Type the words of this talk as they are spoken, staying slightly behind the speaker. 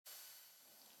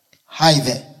Hi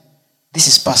there. This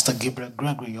is Pastor Gabriel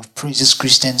Gregory of Praises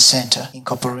Christian Center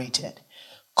Incorporated.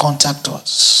 Contact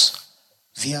us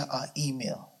via our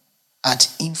email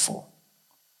at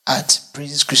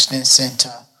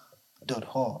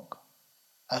info@praiseschristiancenter.org.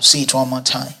 I'll say it one more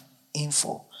time.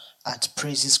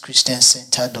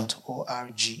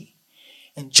 info@praiseschristiancenter.org.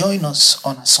 And join us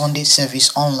on a Sunday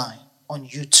service online on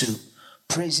YouTube.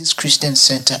 Praises Christian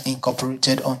Center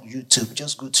Incorporated on YouTube.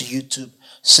 Just go to YouTube,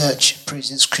 search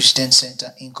Praises Christian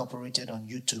Center Incorporated on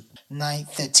YouTube.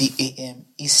 9:30 a.m.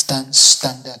 Eastern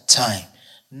Standard Time.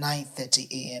 9:30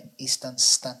 a.m. Eastern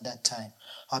Standard Time.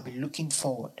 I'll be looking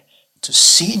forward to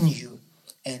seeing you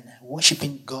and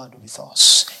worshiping God with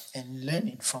us and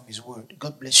learning from His Word.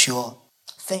 God bless you all.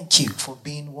 Thank you for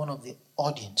being one of the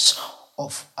audience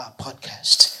of our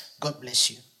podcast. God bless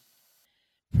you.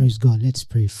 Praise God. Let's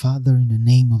pray. Father, in the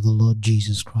name of the Lord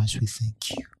Jesus Christ, we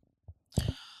thank you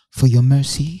for your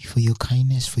mercy, for your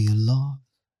kindness, for your love.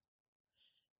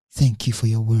 Thank you for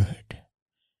your word.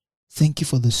 Thank you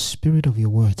for the spirit of your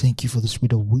word. Thank you for the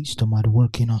spirit of wisdom at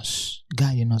work in us,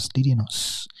 guiding us, leading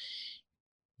us,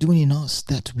 doing in us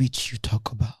that which you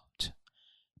talk about.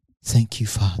 Thank you,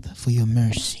 Father, for your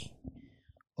mercy.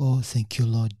 Oh, thank you,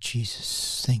 Lord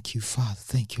Jesus. Thank you, Father.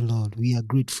 Thank you, Lord. We are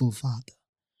grateful, Father.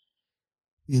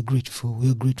 We are grateful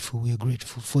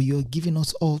for you are giving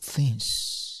us all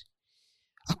things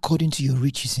according to your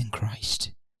riches in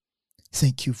Christ.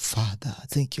 Thank you, Father.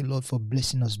 Thank you, Lord, for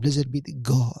blessing us. Blessed be the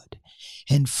God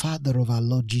and Father of our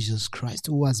Lord Jesus Christ,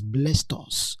 who has blessed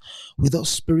us with all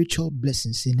spiritual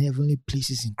blessings in heavenly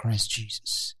places in Christ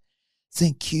Jesus.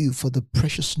 Thank you for the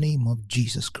precious name of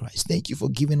Jesus Christ. Thank you for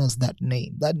giving us that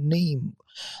name that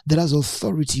has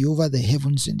authority over the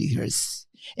heavens and the earth,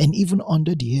 and even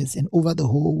under the earth and over the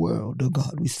whole world. Oh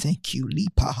God, we thank you. The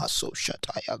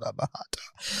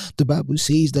Bible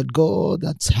says that God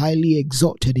has highly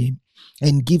exalted him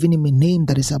and given him a name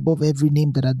that is above every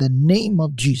name, that at the name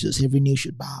of Jesus every knee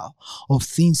should bow, of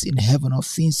things in heaven, of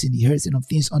things in the earth, and of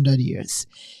things under the earth,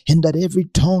 and that every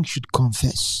tongue should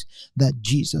confess that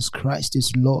Jesus Christ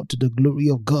is Lord, to the glory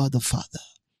of God the Father.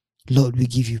 Lord, we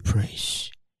give you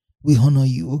praise. We honor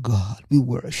you, O God. We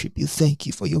worship you. Thank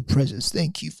you for your presence.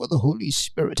 Thank you for the Holy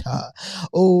Spirit.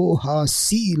 Our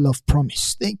seal of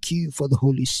promise. Thank you for the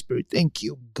Holy Spirit. Thank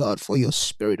you, God, for your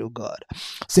Spirit, O God.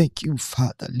 Thank you,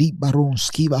 Father.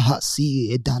 Libaronskiva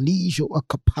hasi edalijo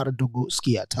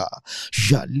akapardogoskiata.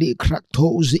 Jale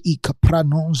kraktoze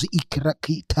ikapranonze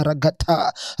ikraki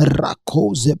taragata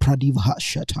rakoze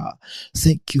pradivhashata.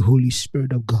 Thank you, Holy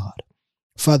Spirit of God.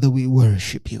 Father, we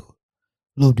worship you.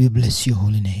 Lord, we bless your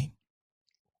holy name.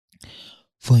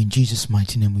 For in Jesus'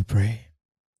 mighty name we pray.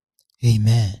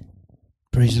 Amen.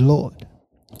 Praise the Lord.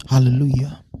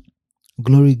 Hallelujah.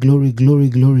 Glory, glory, glory,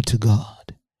 glory to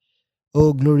God.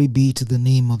 Oh, glory be to the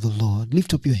name of the Lord.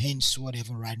 Lift up your hands to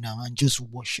whatever right now and just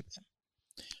worship Him.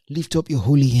 Lift up your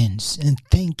holy hands and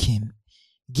thank Him.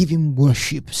 Give Him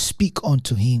worship. Speak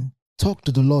unto Him. Talk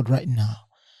to the Lord right now.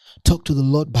 Talk to the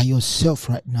Lord by yourself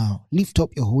right now. Lift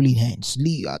up your holy hands.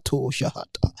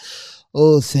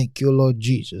 Oh, thank you, Lord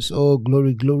Jesus. Oh,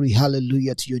 glory, glory,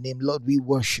 hallelujah to your name. Lord, we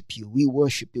worship you. We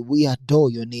worship you. We adore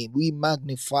your name. We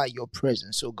magnify your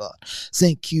presence, oh God.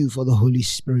 Thank you for the Holy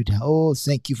Spirit. Oh,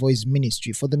 thank you for his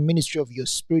ministry, for the ministry of your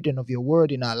spirit and of your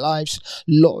word in our lives.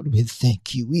 Lord, we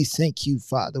thank you. We thank you,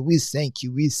 Father. We thank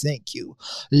you. We thank you.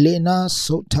 Lena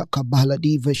sota kabala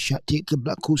diva shatik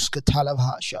blakuska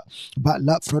talavhasha.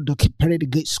 Bala frodok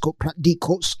peredigisko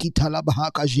pradikoski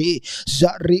talabhakaje.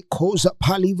 Zarikoza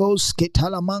palivos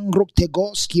ketalamangro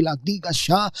tegoski lagdiga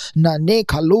sha nane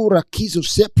kalura kizo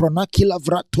sepronakila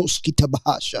vratoski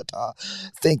tabahashata.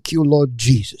 Thank you, Lord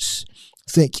Jesus.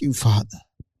 Thank you, Father.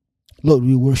 Lord,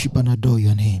 we worship and adore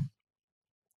your name.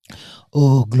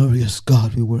 Oh, glorious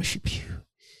God, we worship you.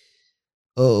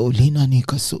 Oh, lina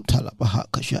nika sutala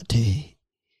bahakashate.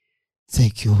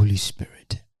 Thank you, Holy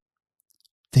Spirit.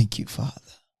 Thank you,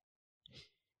 Father.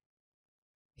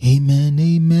 Amen,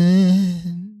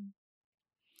 amen.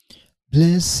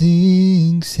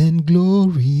 Blessings and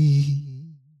glory,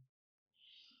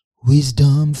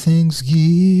 wisdom,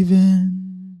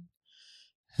 thanksgiving,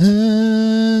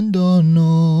 and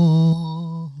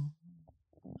honor,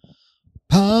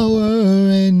 power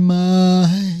and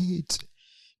might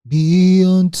be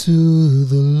unto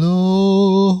the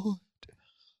Lord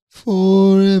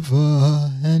forever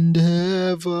and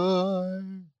ever.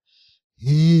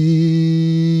 Amen.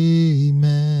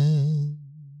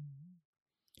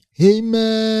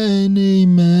 Amen,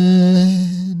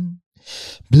 amen.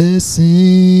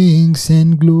 Blessings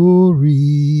and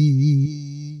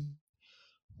glory,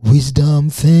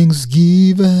 wisdom,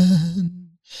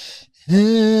 thanksgiving,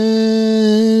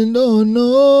 and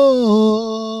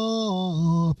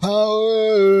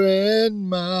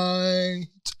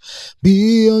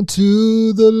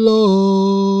unto the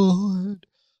Lord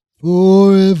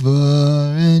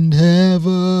forever and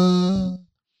ever.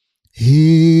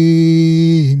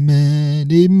 Amen,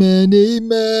 amen,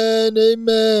 amen,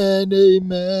 amen,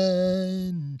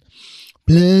 amen.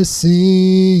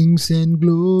 Blessings and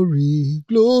glory,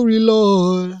 glory,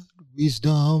 Lord,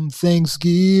 wisdom,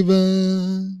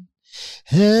 thanksgiving,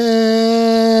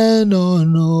 and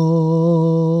honor,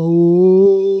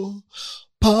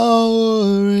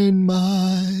 power and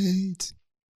might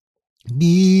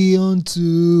be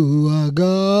unto our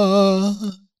God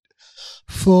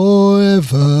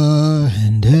forever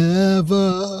and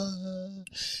ever.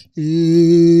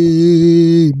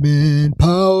 Amen.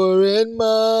 Power and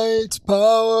might,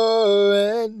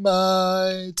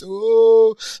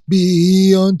 oh,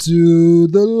 be unto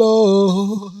the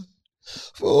Lord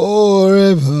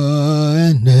forever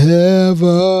and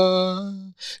ever.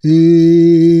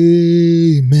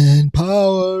 Amen.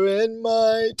 Power and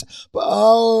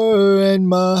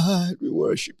might, we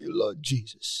worship you, Lord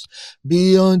Jesus.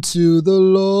 Be unto the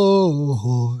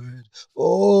Lord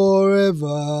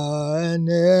forever and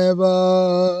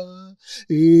ever.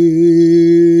 Amen.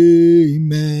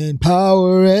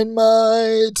 Power and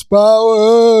might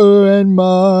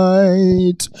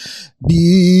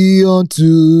be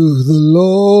unto the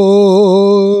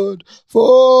Lord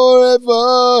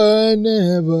forever and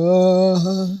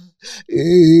ever.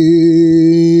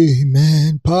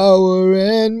 Amen. Power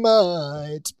and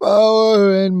might,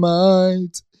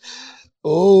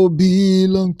 oh,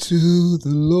 belong to the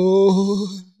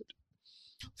Lord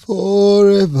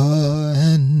forever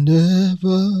and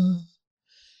ever.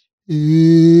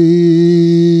 Amen.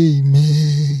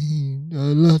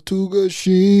 Alatuga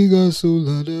shiga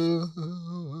solada.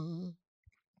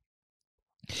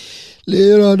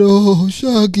 Lerado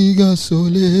shagiga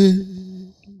sole.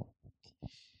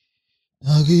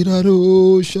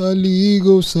 Agirado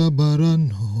shaligo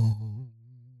sabarano.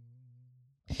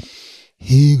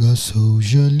 Higa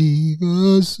soja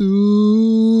liga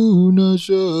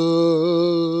sunasha.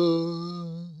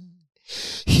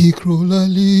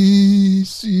 Hikrolali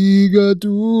siga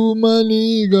tu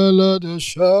maniga lada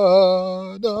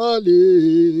shadale.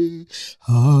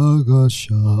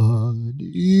 Agasha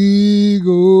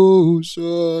ligo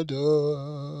sada.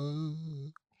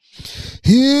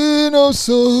 Hino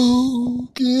so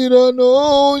kira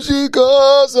no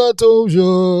shikasa toja.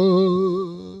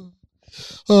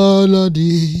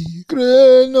 Aladi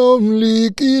krenom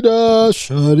likida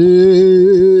shade.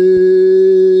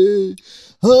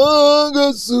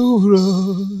 Agasura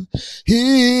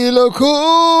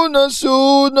hilakona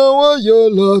suna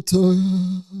wayalata.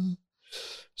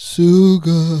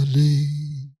 Sugali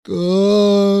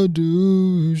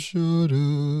kadu shada.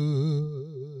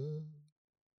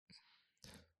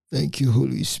 Thank you,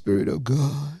 Holy Spirit of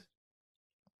God.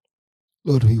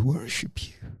 Lord, we worship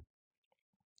you.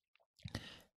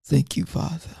 Thank you,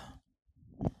 Father.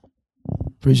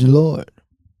 Praise the Lord.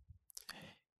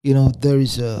 You know,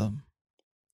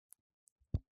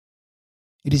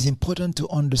 it is important to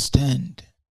understand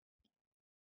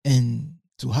and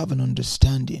to have an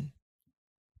understanding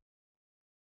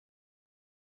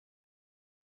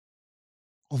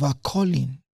of our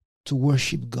calling to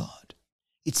worship God.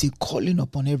 It's a calling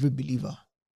upon every believer.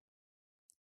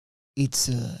 It's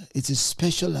a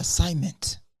special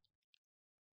assignment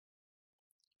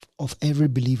of every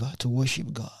believer to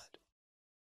worship God.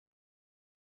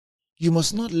 You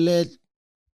must not let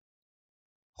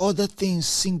other things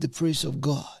sing the praise of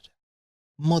God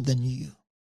more than you.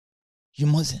 You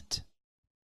mustn't.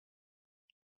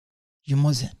 You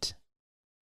mustn't.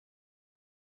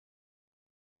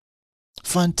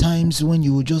 Find times when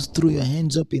you will just throw your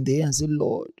hands up in the air and say,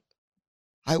 Lord,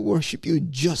 I worship you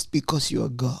just because you are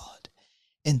God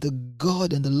and the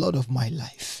God and the Lord of my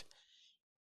life.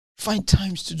 Find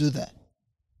times to do that.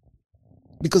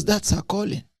 Because that's our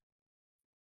calling.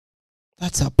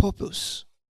 That's our purpose.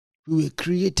 We were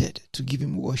created to give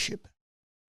him worship.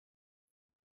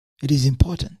 It is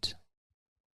important.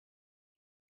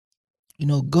 You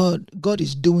know, God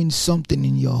is doing something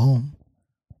in your home.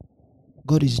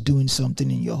 God is doing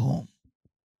something in your home.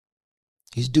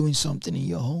 He's doing something in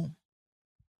your home.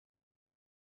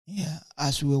 Yeah,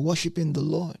 as we were worshiping the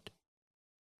Lord,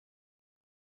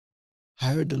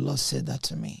 I heard the Lord say that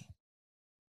to me.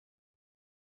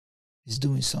 He's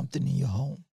doing something in your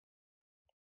home.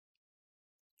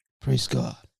 Praise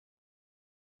God.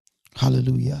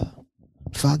 Hallelujah.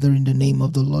 Father, in the name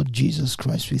of the Lord Jesus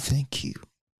Christ, we thank you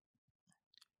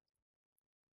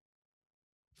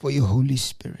for your Holy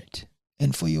Spirit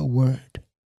and for your word.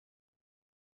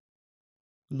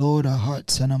 Lord, our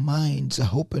hearts and our minds are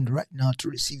opened right now to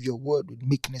receive your word with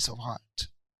meekness of heart.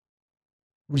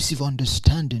 receive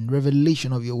understanding,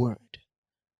 revelation of your word.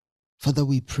 Father,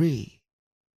 we pray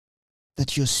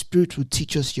that your Spirit will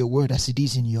teach us your word as it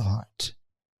is in your heart.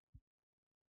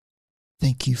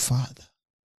 Thank you, Father.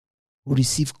 We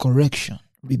receive correction,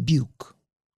 rebuke,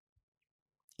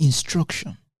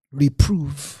 instruction,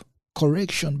 reproof,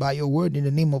 correction by your word in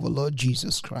the name of our Lord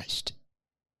Jesus Christ.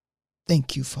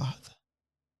 Thank you, Father.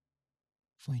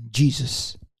 For in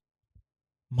Jesus'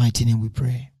 mighty name we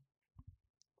pray.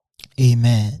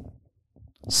 Amen.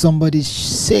 Somebody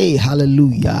say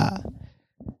hallelujah.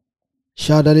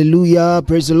 Shout hallelujah.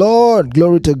 Praise the Lord.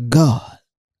 Glory to God.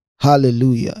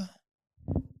 Hallelujah.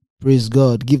 Praise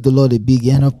God. Give the Lord a big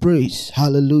hand of praise.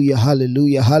 Hallelujah.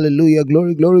 Hallelujah. Hallelujah.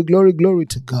 Glory, glory, glory, glory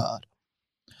to God.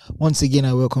 Once again,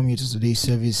 I welcome you to today's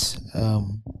service.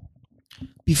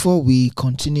 Before we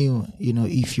continue,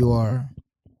 if you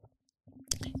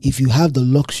have the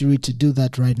luxury to do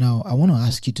that right now, I want to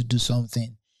ask you to do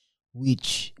something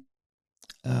which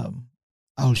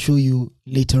I'll show you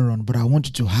later on, but I want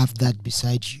you to have that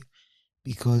beside you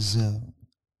because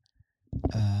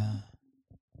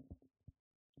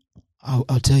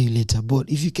I'll tell you later. But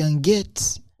if you can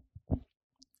get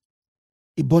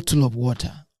a bottle of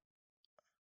water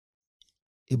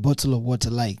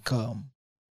like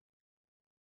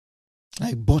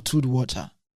bottled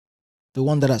water, the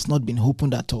one that has not been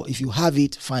opened at all. If you have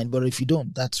it, fine, but if you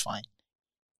don't, that's fine.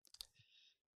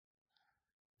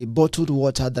 A bottled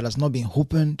water that has not been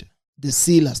opened, the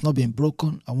seal has not been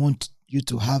broken. I want you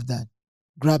to have that.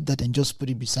 Grab that and just put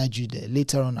it beside you there.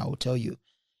 Later on, I will tell you.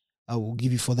 I will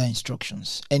give you further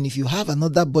instructions. And if you have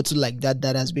another bottle like that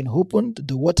has been opened,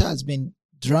 the water has been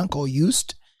drunk or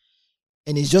used,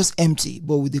 and it's just empty,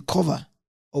 but with the cover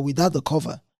or without the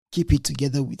cover, keep it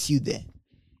together with you there.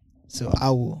 So I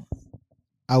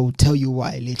will tell you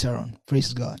why later on.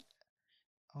 Praise God.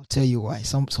 I'll tell you why.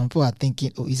 Some people are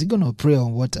thinking, oh, is he going to pray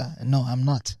on water? No, I'm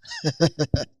not.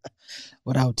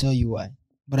 But I'll tell you why.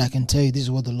 But I can tell you this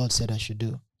is what the Lord said I should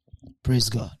do. Praise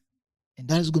God. And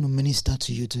that is going to minister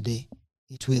to you today.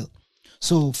 It will.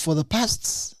 So for the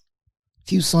past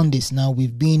few Sundays now,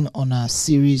 we've been on a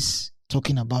series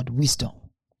talking about wisdom.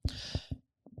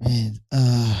 And,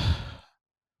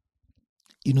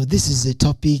 this is a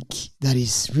topic that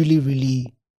is really,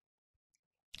 really,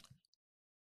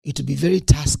 it will be very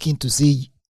tasking to say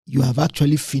you have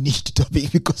actually finished the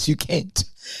topic because you can't.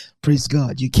 Praise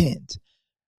God, you can't.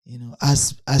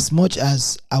 As much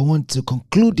as I want to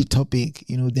conclude the topic,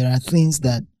 there are things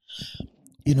that,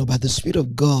 by the Spirit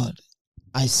of God,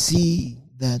 I see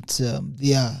that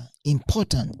they are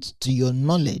important to your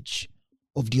knowledge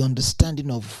of the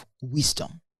understanding of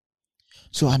wisdom.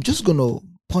 So I'm just going to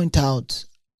point out,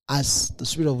 as the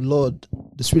Spirit of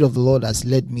the Lord has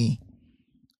led me,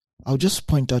 I'll just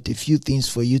point out a few things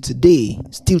for you today,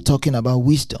 still talking about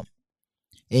wisdom.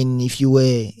 And if you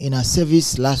were in our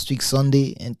service last week,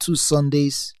 Sunday, and 2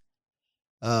 Sundays,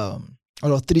 or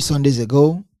 3 Sundays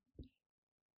ago,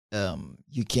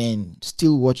 you can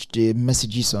still watch the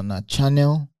messages on our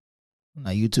channel, on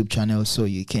our YouTube channel, so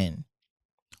you can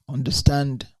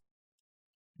understand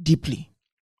deeply.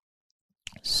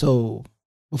 So,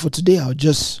 but for today, I'll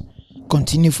just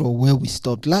continue from where we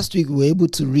stopped. Last week, I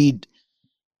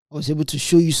was able to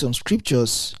show you some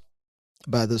scriptures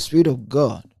by the Spirit of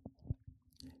God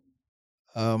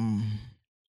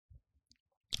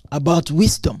about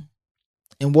wisdom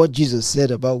and what Jesus said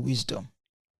about wisdom,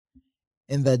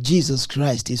 and that Jesus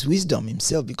Christ is wisdom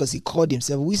himself because he called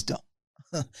himself wisdom.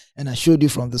 And I showed you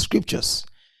from the scriptures.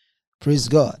 Praise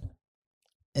God.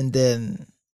 And then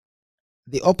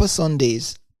the upper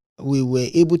Sundays, we were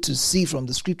able to see from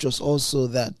the scriptures also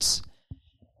that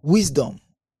wisdom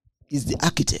is the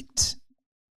architect.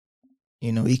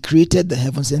 He created the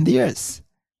heavens and the earth.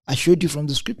 I showed you from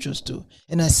the scriptures too.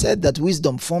 And I said that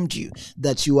wisdom formed you,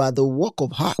 that you are the work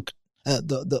of heart,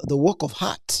 the work of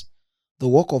heart, the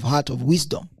work of heart of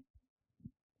wisdom.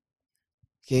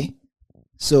 Okay?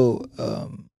 So,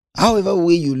 however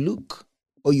way you look,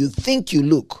 or you think you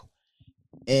look,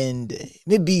 and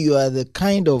maybe you are the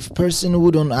kind of person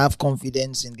who don't have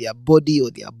confidence in their body or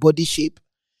their body shape,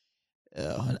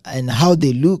 and how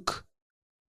they look,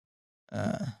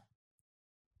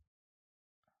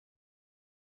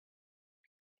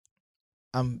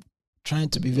 I'm trying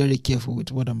to be very careful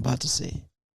with what I'm about to say.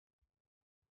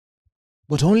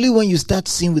 But only when you start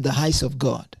seeing with the eyes of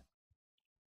God,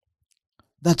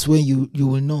 that's when you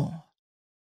will know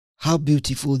how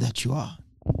beautiful that you are.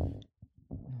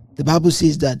 The Bible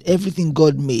says that everything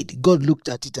God made, God looked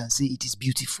at it and said, it is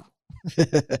beautiful.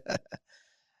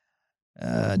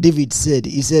 David said,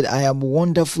 I am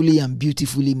wonderfully and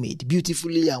beautifully made.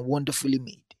 Beautifully and wonderfully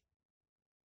made.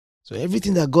 So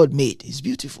everything that God made is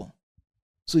beautiful.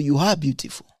 So you are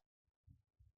beautiful.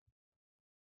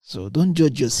 So don't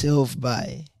judge yourself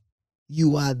by,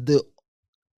 you are the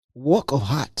work of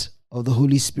heart of the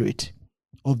Holy Spirit,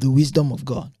 of the wisdom of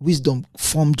God. Wisdom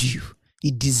formed you.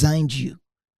 It designed you.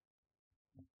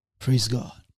 Praise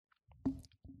God.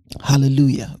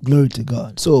 Hallelujah. Glory to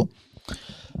God. So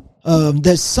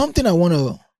there's something I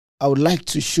would like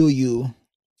to show you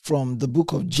from the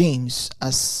book of James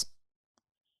as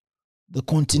the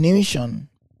continuation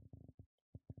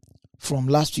from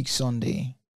last week's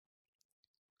Sunday.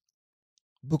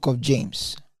 Book of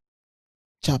James,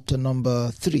 chapter number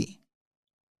 3.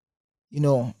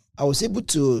 I was able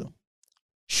to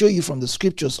show you from the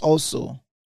scriptures also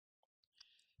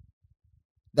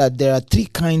that there are 3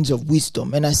 kinds of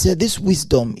wisdom. And I said this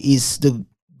wisdom is the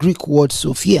Greek word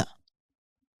Sophia.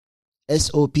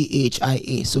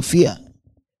 Sophia. Sophia.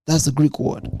 That's the Greek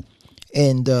word.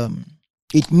 And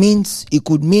it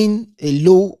could mean a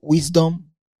low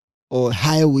wisdom or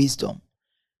higher wisdom.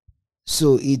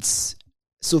 So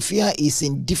Sophia is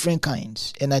in different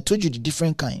kinds. And I told you the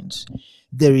different kinds.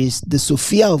 There is the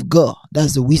Sophia of God.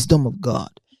 That's the wisdom of God.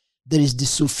 There is the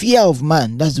Sophia of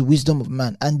man. That's the wisdom of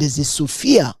man. And there's the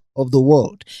Sophia of the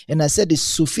world. And I said the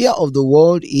Sophia of the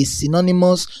world is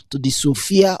synonymous to the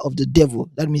Sophia of the devil.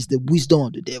 That means the wisdom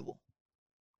of the devil.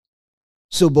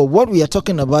 So, but what we are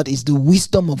talking about is the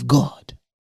wisdom of God.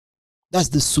 That's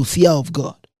the Sophia of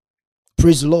God.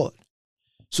 Praise the Lord.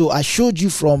 So I showed you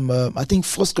from, I think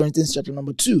 1 Corinthians chapter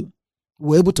number 2.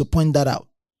 We're able to point that out.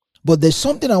 But there's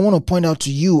something I want to point out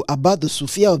to you about the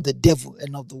Sophia of the devil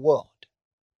and of the world.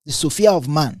 The Sophia of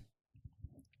man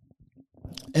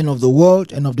and of the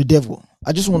world and of the devil.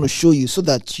 I just want to show you so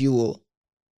that you'll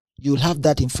have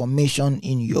that information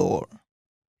in your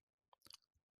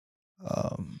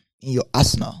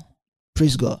arsenal.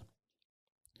 Praise God.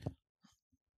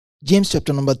 James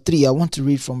chapter number 3. I want to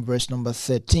read from verse number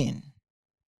 13.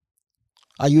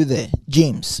 Are you there?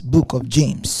 James, book of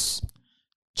James,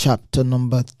 chapter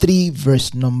number 3,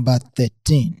 verse number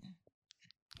 13.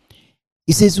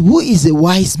 It says, who is a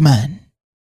wise man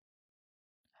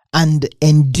and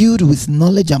endued with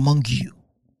knowledge among you?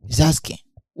 He's asking,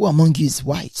 who among you is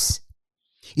wise?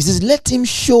 He says, let him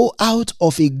show out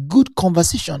of a good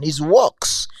conversation his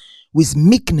works with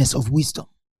meekness of wisdom.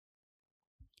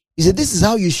 He said, this is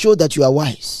how you show that you are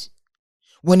wise.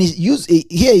 When he used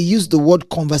the word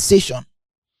conversation.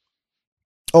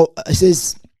 It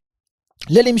says,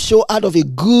 let him show out of a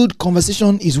good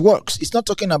conversation his works. It's not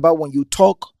talking about when you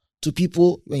talk to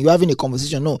people, when you're having a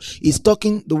conversation. No, it's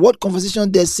talking, the word conversation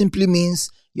there simply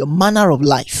means your manner of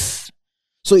life.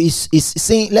 So it's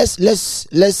saying, let's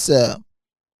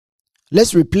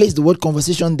replace the word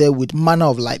conversation there with manner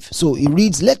of life. So it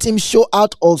reads, let him show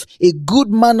out of a good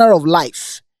manner of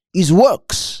life his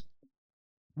works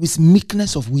with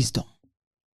meekness of wisdom.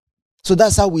 So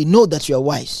that's how we know that you are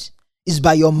wise. Is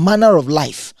by your manner of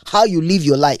life, how you live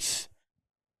your life.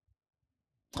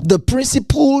 The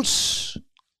principles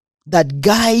that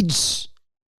guides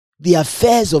the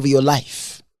affairs of your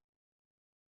life.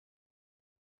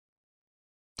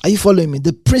 Are you following me?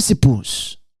 The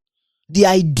principles, the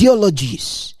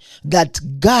ideologies that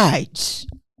guides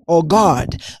or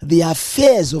guard the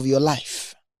affairs of your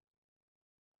life.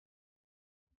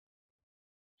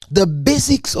 The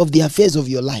basics of the affairs of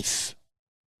your life.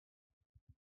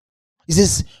 He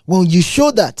says, when you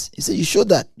show that, he says, you show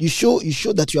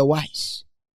that you are wise.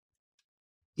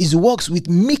 It works with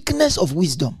meekness of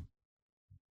wisdom.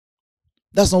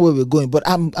 That's not where we're going. But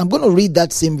I'm going to read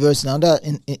that same verse in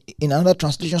another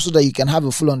translation so that you can have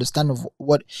a full understanding of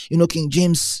what, King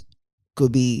James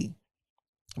could be.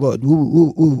 Well,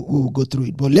 we'll go through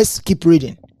it. But let's keep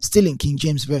reading. Still in King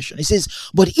James Version. It says,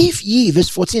 but if ye, verse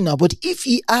 14 now, but if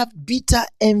ye have bitter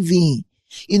envy,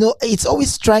 it's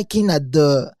always striking at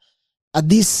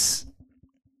this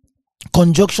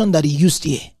conjunction that he used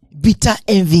here. Bitter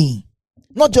envy.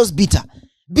 Not just bitter.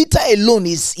 Bitter alone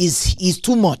is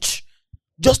too much.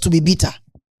 Just to be bitter.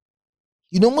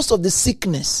 Most of the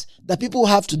sickness that people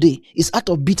have today is out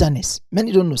of bitterness.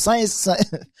 Many don't know. Science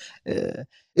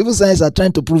even science are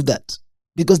trying to prove that.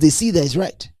 Because they see that it's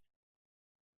right.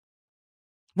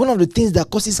 One of the things that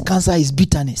causes cancer is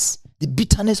bitterness. The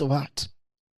bitterness of heart.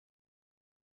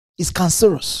 It's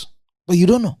cancerous. But you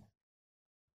don't know.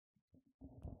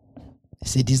 They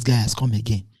say this guy has come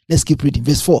again. Let's keep reading.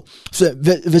 Verse 4. So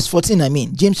verse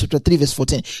 14, James chapter 3, verse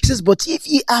 14. It says, but if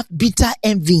ye have bitter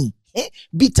envy,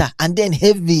 bitter and then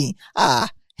heavy.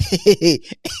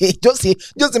 Just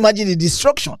imagine the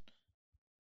destruction.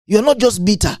 You're not just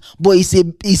bitter, but it's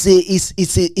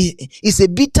a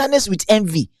bitterness with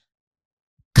envy.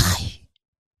 Kai.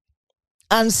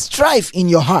 and strife in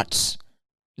your hearts.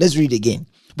 Let's read again.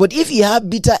 But if you have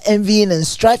bitter envying and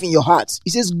strife in your hearts, he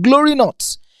says, glory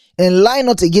not and lie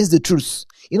not against the truth.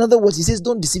 In other words, he says,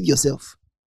 don't deceive yourself.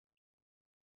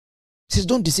 He says,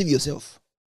 don't deceive yourself.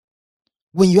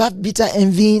 When you have bitter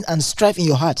envying and strife in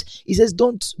your heart, he says,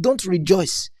 don't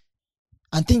rejoice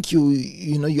and think you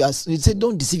are. He said,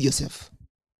 don't deceive yourself.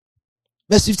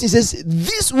 Verse 15 says,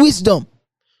 this wisdom.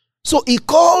 So he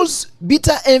calls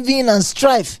bitter envying and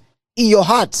strife in your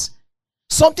heart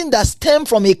something that stems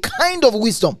from a kind of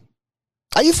wisdom.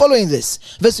 Are you following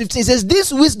this? Verse 15 says,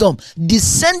 this wisdom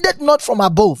descended not from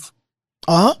above,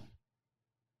 but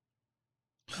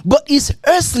is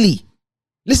earthly.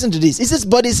 Listen to this. It says,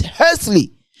 but is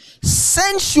earthly,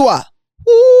 sensual.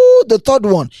 Ooh, the third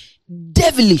one,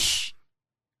 devilish.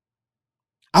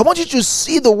 I want you to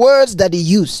see the words that he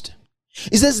used.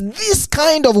 It says, this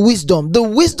kind of wisdom, the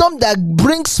wisdom that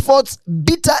brings forth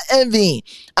bitter envy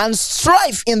and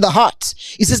strife in the heart.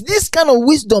 It says, this kind of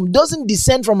wisdom doesn't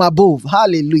descend from above.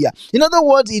 Hallelujah. In other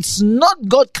words, it's not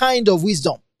God kind of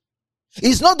wisdom.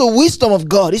 It's not the wisdom of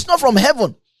God. It's not from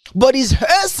heaven, but it's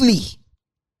earthly.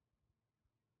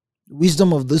 The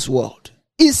wisdom of this world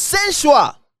is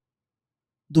sensual.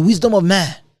 The wisdom of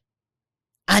man,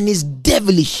 and is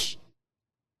devilish.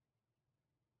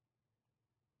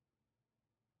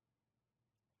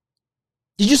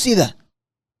 Did you see that?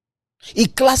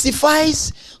 It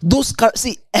classifies those.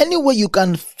 See, anywhere you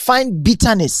can find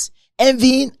bitterness,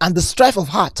 envying, and the strife of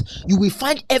heart, you will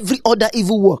find every other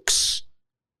evil works.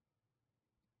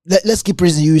 Let's keep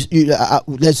reading.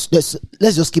 Let's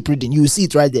just keep reading. You will see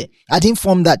it right there. I didn't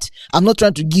form that. I'm not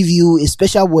trying to give you a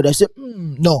special word. I said,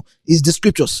 no, it's the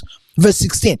scriptures. Verse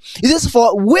 16. It says,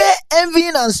 for where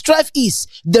envying and strife is,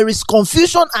 there is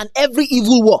confusion and every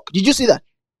evil work. Did you see that?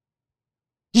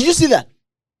 Did you see that?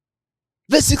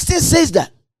 Verse 16 says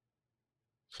that.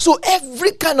 So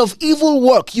every kind of evil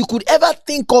work you could ever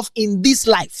think of in this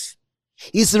life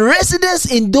is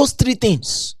residence in those three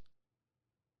things.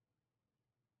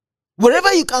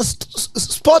 Wherever you can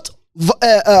spot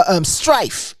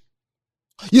strife,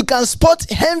 you can spot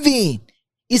envying.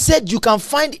 He said you can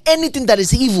find anything that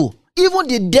is evil. Even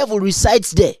the devil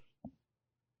resides there.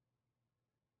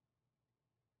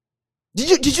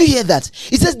 Did you hear that?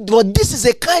 He says, but this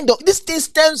thing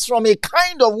stems from a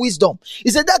kind of wisdom. He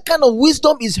said that kind of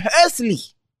wisdom is earthly.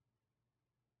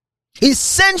 It's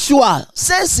sensual.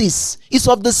 Senses. It's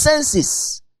of the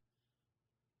senses.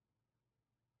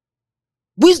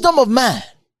 Wisdom of man.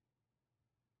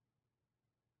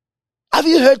 Have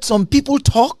you heard some people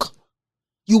talk?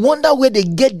 You wonder where they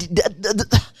get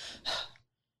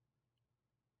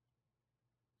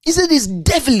He said it's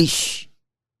devilish.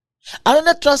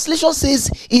 Another translation says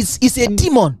it's a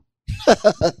demon.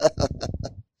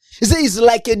 He says it's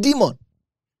like a demon.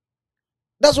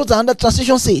 That's what another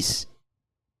translation says.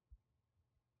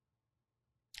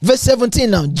 Verse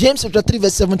 17 now. James chapter 3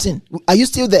 verse 17. Are you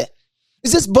still there? It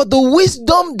says, but the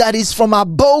wisdom that is from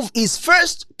above is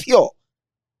first pure.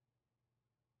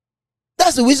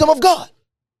 That's the wisdom of God.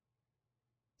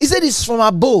 He said it's from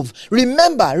above.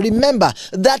 Remember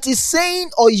that is saying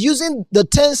or using the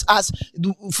tense as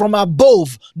from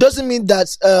above doesn't mean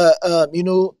that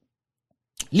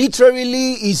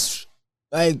literally is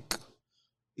like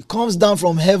it comes down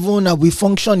from heaven and we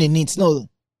function in it. No.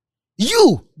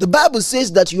 The Bible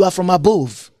says that you are from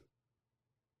above.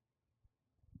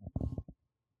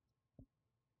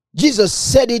 Jesus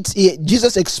said it.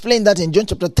 Jesus explained that in John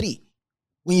chapter 3.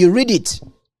 When you read it,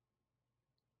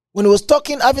 when he was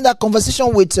having that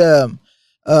conversation with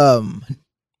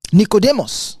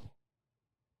Nicodemus,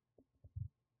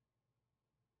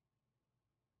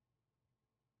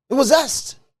 it was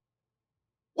asked,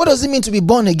 what does it mean to be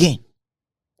born again?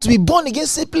 To be born again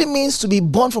simply means to be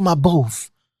born from above.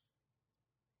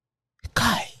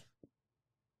 Kai.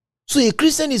 So a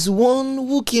Christian is one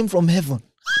who came from heaven.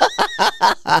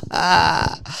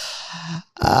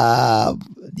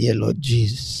 Dear Lord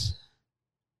Jesus.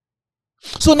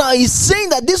 So now he's saying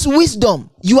that this wisdom,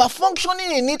 you are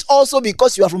functioning in it also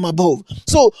because you are from above.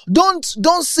 So don't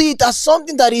see it as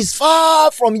something that is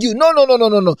far from you. No.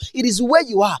 It is where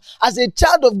you are. As a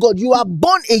child of God, you are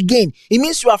born again. It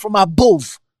means you are from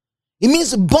above. It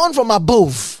means born from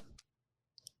above.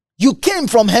 You came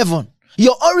from heaven.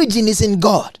 Your origin is in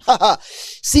God.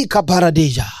 Sika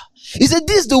paradeja. He said,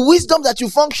 this is the wisdom that you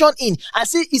function in.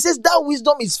 He says that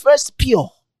wisdom is first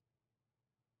pure.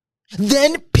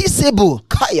 Then peaceable.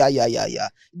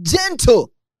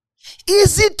 Gentle.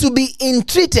 Easy to be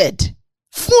entreated.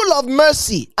 Full of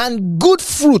mercy and good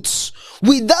fruits.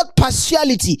 Without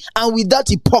partiality and without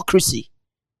hypocrisy.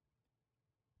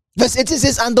 Verse 18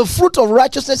 says, and the fruit of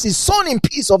righteousness is sown in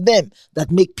peace of them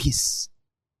that make peace.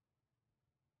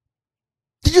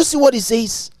 Did you see what it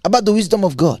says about the wisdom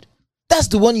of God? That's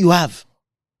the one you have.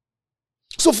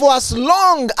 So for as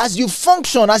long as you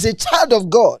function as a child of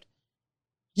God,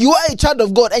 you are a child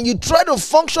of God, and you try to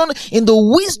function in the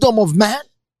wisdom of man,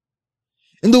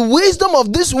 in the wisdom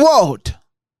of this world,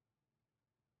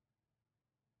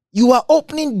 you are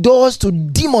opening doors to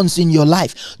demons in your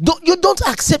life. You don't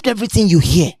accept everything you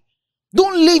hear.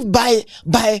 Don't live by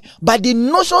the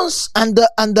notions and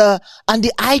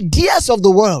the ideas of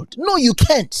the world. No, you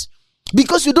can't,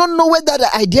 because you don't know where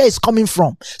that idea is coming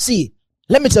from. See,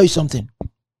 let me tell you something.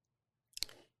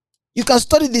 You can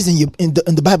study this in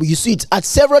the Bible. You see it at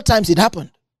several times it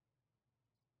happened.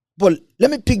 But let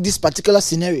me pick this particular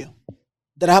scenario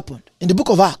that happened in the book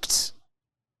of Acts.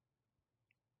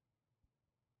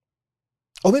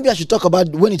 Or maybe I should talk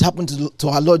about when it happened to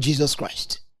our Lord Jesus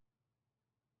Christ.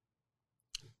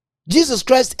 Jesus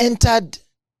Christ entered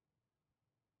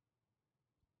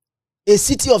a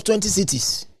city of 20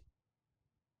 cities.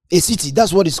 A city,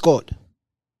 that's what it's called.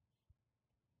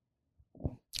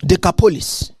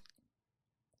 Decapolis.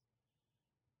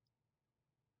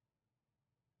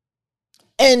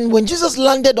 And when Jesus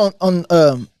landed on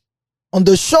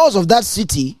the shores of that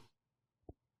city,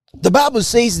 the Bible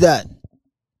says that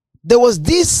there was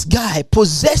this guy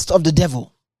possessed of the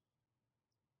devil.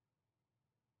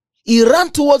 He ran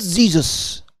towards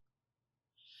Jesus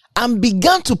and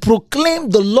began to proclaim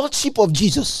the lordship of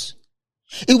Jesus.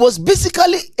 It was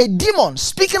basically a demon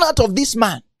speaking out of this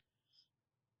man.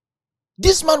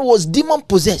 This man was demon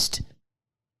possessed.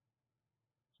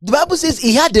 The Bible says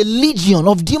he had a legion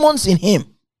of demons in him.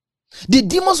 The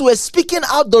demons were speaking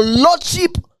out the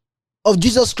lordship of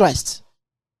Jesus Christ.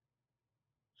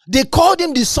 They called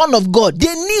him the Son of God.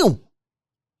 They knew.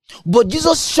 But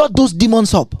Jesus shut those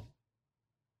demons up.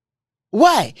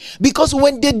 Why? Because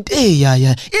when they even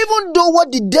though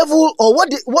what the devil or what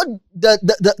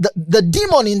the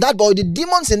demon in that boy, the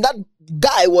demons in that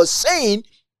guy was saying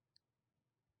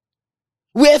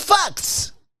were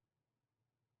facts.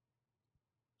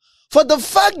 For the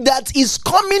fact that is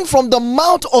coming from the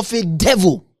mouth of a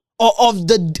devil or of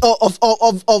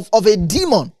a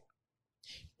demon,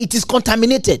 it is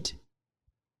contaminated.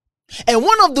 And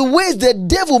one of the ways the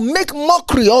devil make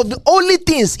mockery of the only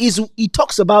things is he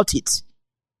talks about it.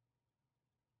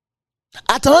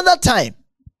 At another time,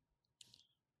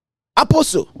 an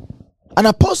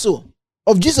apostle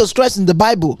of Jesus Christ in the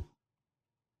Bible,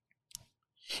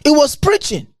 he was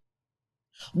preaching.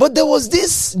 But there was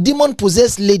this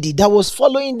demon-possessed lady that was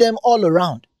following them all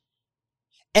around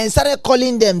and started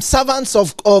calling them servants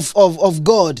of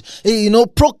God,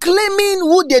 proclaiming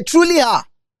who they truly are.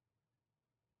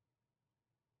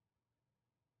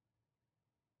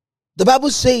 The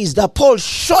Bible says that Paul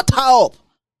shut her up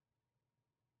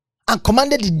and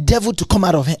commanded the devil to come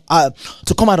out of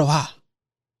her.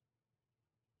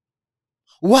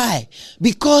 Why?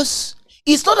 Because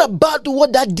it's not about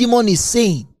what that demon is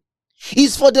saying.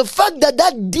 It's for the fact that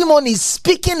that demon is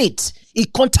speaking it.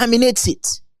 It contaminates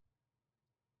it.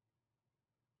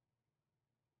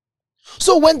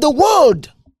 So when the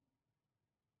world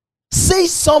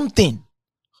says something,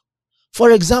 for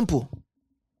example,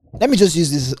 let me just use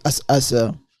this as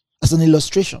an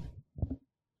illustration.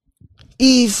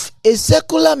 If a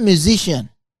secular musician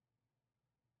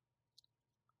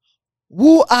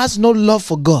who has no love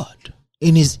for God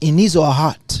in his or her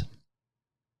heart,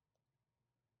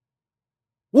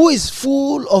 who is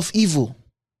full of evil,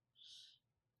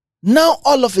 now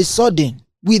all of a sudden,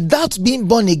 without being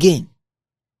born again,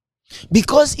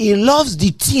 because he loves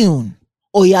the tune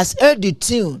or he has heard the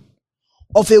tune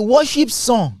of a worship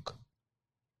song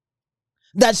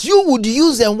that you would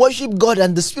use and worship God,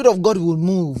 and the Spirit of God will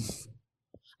move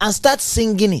and start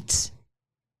singing it,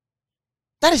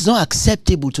 that is not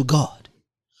acceptable to God.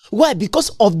 Why? Because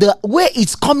of the where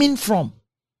it's coming from,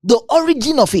 the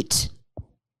origin of it.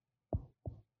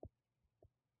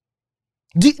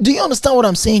 Do you understand what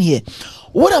I'm saying here?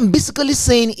 What I'm basically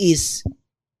saying is,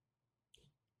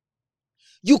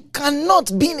 you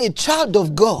cannot, being a child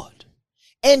of God,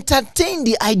 entertain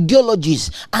the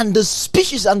ideologies and the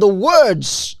speeches and the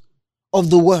words of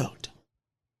the world.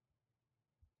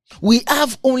 We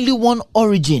have only one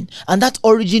origin, and that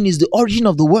origin is the origin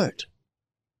of the word.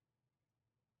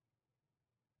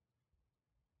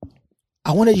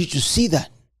 I wanted you to see that.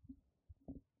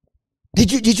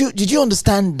 Did you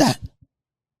understand that?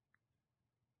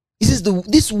 He says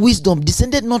this wisdom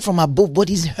descended not from above, but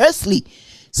is earthly,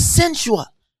 sensual,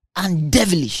 and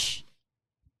devilish.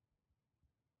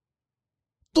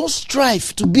 Don't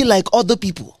strive to be like other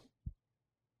people.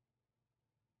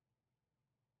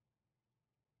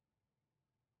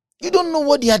 You don't know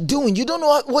what they are doing. You don't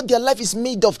know what their life is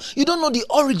made of. You don't know the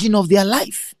origin of their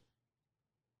life.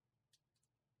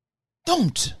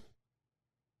 Don't.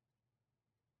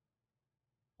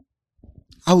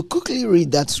 I will quickly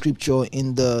read that scripture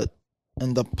in the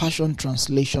Passion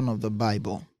Translation of the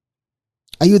Bible.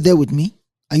 Are you there with me?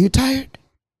 Are you tired?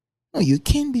 No, you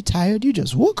can't be tired. You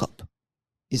just woke up.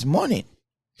 It's morning.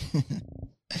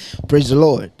 Praise the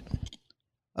Lord.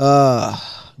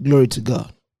 Glory to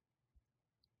God.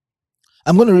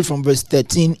 I'm going to read from verse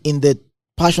 13 in the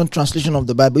Passion Translation of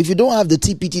the Bible. If you don't have the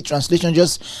TPT translation,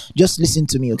 just listen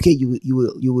to me, okay? You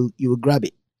will grab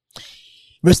it.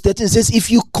 Verse 13 says, if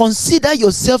you consider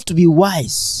yourself to be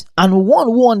wise and one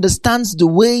who understands the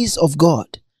ways of God,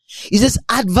 it says,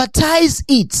 advertise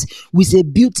it with a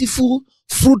beautiful,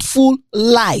 fruitful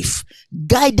life,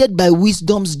 guided by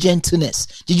wisdom's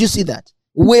gentleness. Did you see that?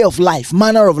 Way of life,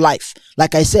 manner of life.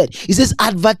 Like I said, he says,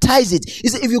 advertise it. He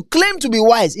said, if you claim to be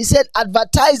wise, he said,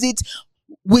 advertise it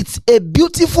with a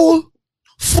beautiful,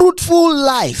 fruitful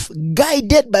life,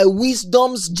 guided by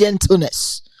wisdom's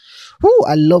gentleness. Oh,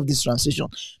 I love this translation.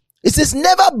 It says,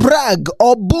 never brag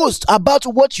or boast about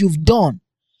what you've done,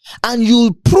 and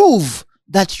you'll prove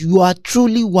that you are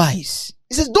truly wise.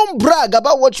 He says, don't brag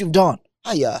about what you've done.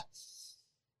 I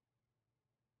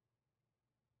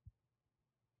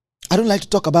don't like to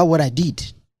talk about what I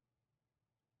did.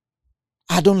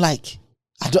 I don't like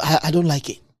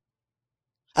it.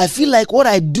 I feel like what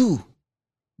I do,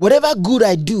 whatever good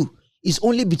I do, is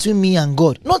only between me and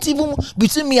God. Not even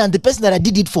between me and the person that I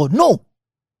did it for. No.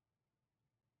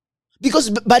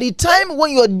 Because by the time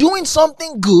when you're doing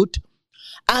something good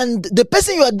and the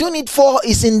person you are doing it for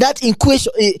is in that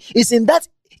equation,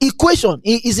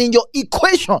 is in your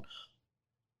equation,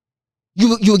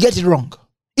 you will get it wrong.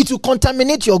 It will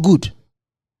contaminate your good.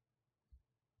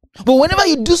 But whenever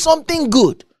you do something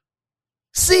good,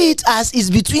 see it as it's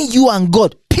between you and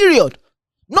God. Period.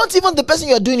 Not even the person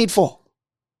you are doing it for.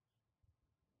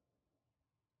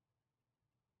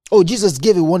 Oh, Jesus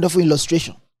gave a wonderful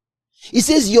illustration. He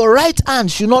says, your right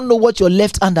hand should not know what your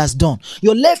left hand has done.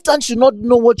 Your left hand should not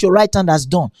know what your right hand has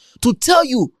done. To tell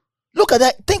you, look at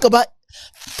that.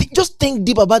 Just think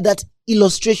deep about that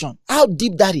illustration. How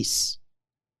deep that is.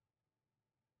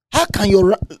 How can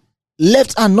your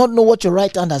left hand not know what your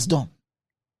right hand has done?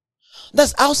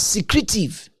 That's how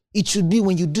secretive it should be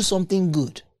when you do something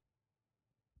good.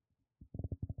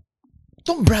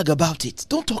 Don't brag about it.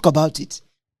 Don't talk about it.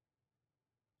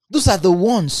 Those are the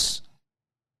ones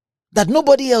that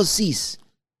nobody else sees.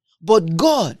 But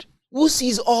God, who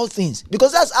sees all things,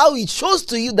 because that's how it shows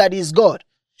to you that He's God.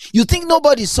 You think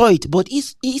nobody saw it, but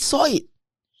He saw it.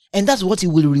 And that's what He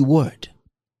will reward.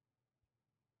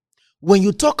 When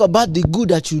you talk about the good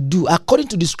that you do, according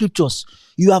to the scriptures,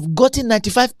 you have gotten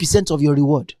 95% of your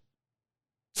reward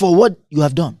for what you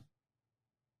have done.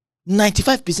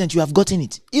 95% you have gotten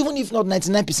it, even if not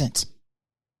 99%.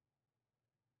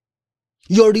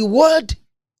 Your reward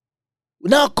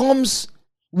now comes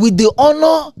with the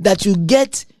honor that you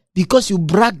get because you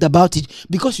bragged about it,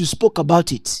 because you spoke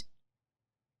about it.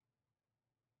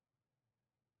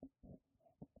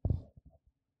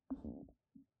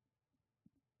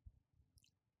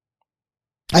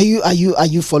 Are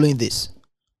you following this?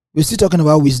 We're still talking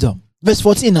about wisdom. Verse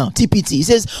 14 now, TPT. It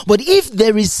says, but if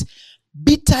there is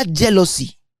bitter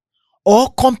jealousy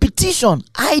or competition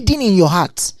hiding in your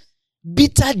heart,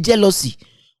 bitter jealousy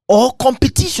or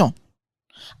competition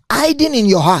hiding in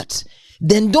your heart,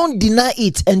 then don't deny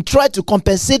it and try to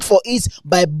compensate for it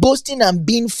by boasting and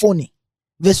being phony.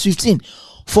 Verse 15.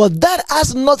 For that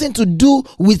has nothing to do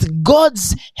with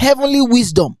God's heavenly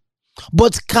wisdom,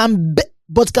 but can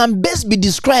best be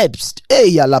described.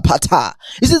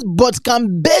 It says, but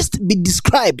can best be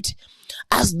described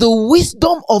as the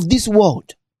wisdom of this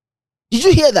world. Did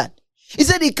you hear that? He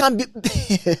said it can be.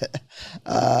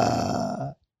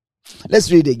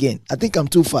 Let's read again. I think I'm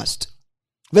too fast.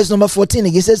 Verse number 14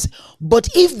 again says, but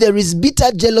if there is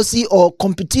bitter jealousy or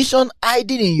competition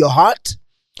hiding in your heart,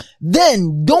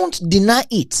 then don't deny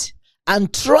it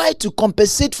and try to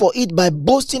compensate for it by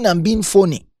boasting and being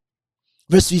phony.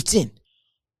 Verse 15.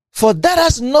 For that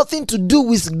has nothing to do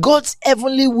with God's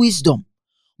heavenly wisdom,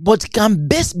 but can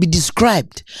best be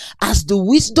described as the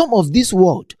wisdom of this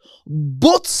world,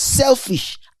 both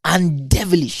selfish and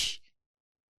devilish.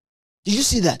 Did you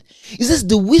see that? It says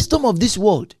the wisdom of this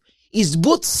world is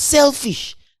both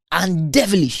selfish and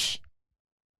devilish.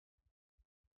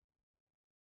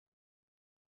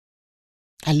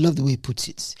 I love the way he puts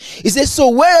it. It says,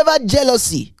 so wherever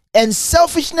jealousy and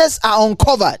selfishness are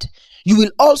uncovered, you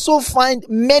will also find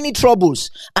many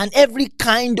troubles and every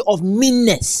kind of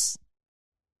meanness.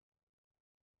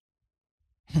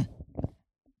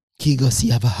 Kigosi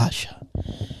Abahasha.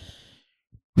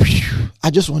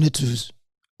 I just wanted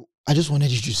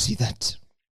you to see that.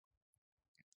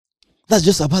 That's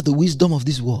just about the wisdom of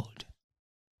this world,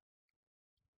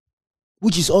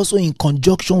 which is also in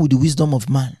conjunction with the wisdom of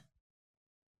man.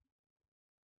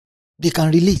 They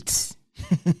can relate.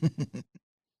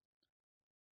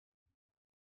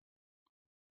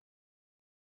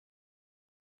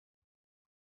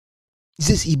 It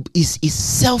says he's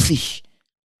selfish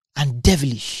and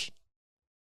devilish.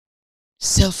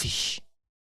 Selfish.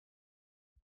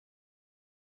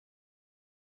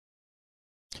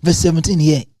 Verse 17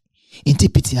 here. In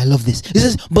TPT, I love this. It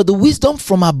says, but the wisdom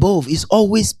from above is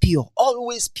always pure,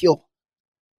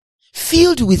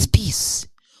 filled with peace,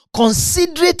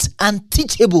 considerate and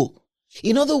teachable.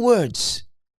 In other words,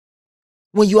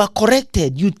 when you are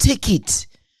corrected, you take it.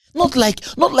 Not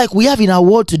like we have in our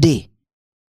world today.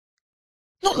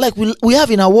 Not like we have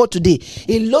in our world today.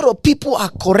 A lot of people are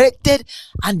corrected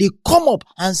and they come up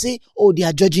and say, oh, they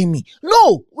are judging me.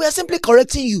 No, we are simply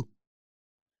correcting you.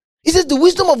 It says the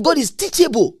wisdom of God is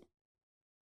teachable.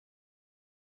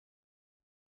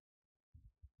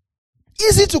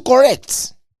 Easy to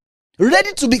correct.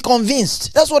 Ready to be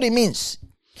convinced. That's what it means.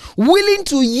 Willing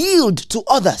to yield to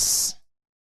others.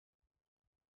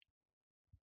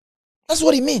 That's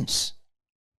what it means.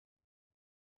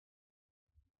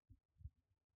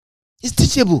 It's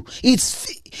teachable. It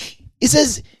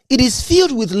says it is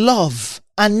filled with love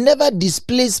and never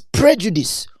displays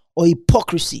prejudice or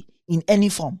hypocrisy in any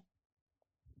form.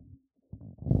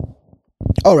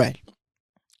 All right.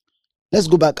 Let's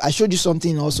go back. I showed you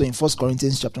something also in 1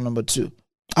 Corinthians chapter number 2.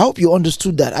 I hope you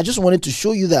understood that. I just wanted to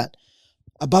show you that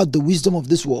about the wisdom of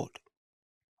this world.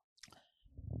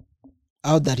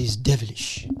 How that is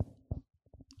devilish.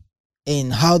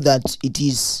 And how that it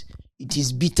is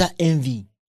bitter envy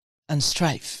and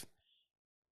strife.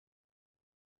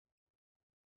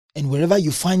 And wherever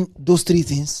you find those three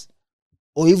things,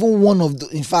 or even one of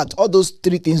in fact, all those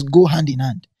three things go hand in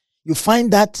hand. You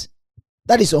find that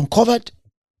is uncovered,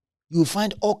 you will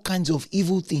find all kinds of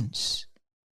evil things.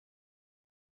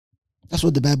 That's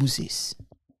what the Bible says.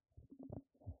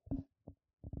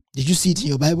 Did you see it in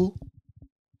your Bible?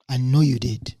 I know you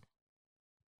did.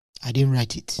 I didn't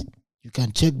write it. You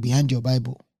can check behind your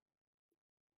Bible.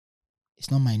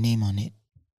 It's not my name on it.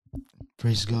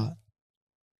 Praise God.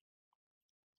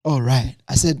 All right.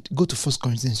 I said go to 1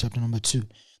 Corinthians chapter number 2.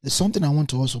 There's something I want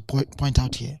to also point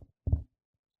out here.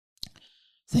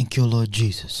 Thank you, Lord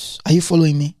Jesus. Are you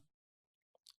following me?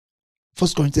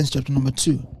 1 Corinthians chapter number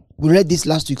 2. We read this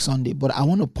last week Sunday, but I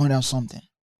want to point out something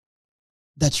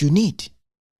that you need.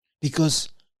 Because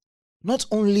not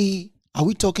only are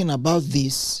we talking about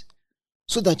this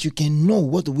so that you can know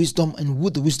what the wisdom and who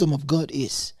the wisdom of God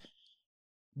is,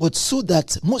 but so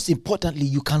that, most importantly,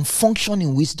 you can function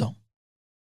in wisdom.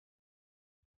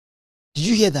 Did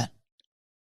you hear that?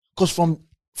 Because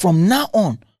from now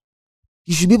on,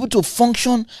 you should be able to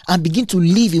function and begin to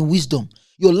live in wisdom.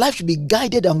 Your life should be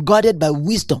guided and guarded by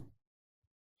wisdom.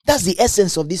 That's the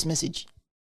essence of this message.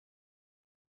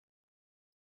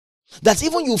 That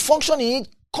even you function in it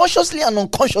consciously and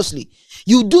unconsciously.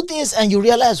 You do things and you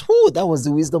realize, that was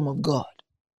the wisdom of God.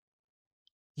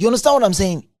 You understand what I'm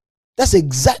saying? That's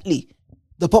exactly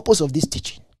the purpose of this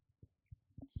teaching.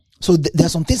 So there are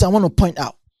some things I want to point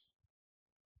out.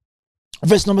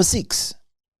 Verse number 6.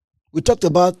 We talked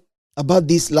about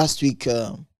this last week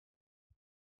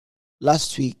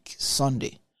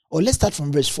Sunday. Or let's start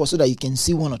from verse 4 so that you can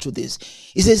see one or two things.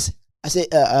 It says,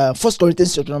 1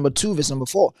 Corinthians chapter number 2, verse number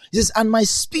 4. It says, and my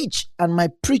speech and my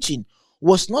preaching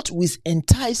was not with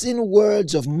enticing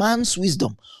words of man's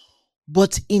wisdom,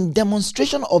 but in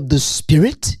demonstration of the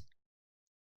Spirit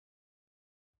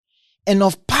and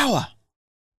of power.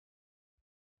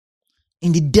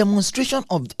 In the demonstration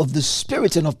of the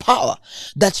Spirit and of power,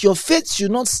 that your faith should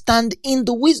not stand in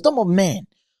the wisdom of man,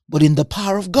 but in the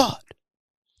power of God.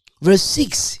 Verse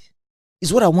 6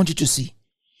 is what I want you to see.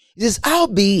 It says,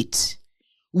 howbeit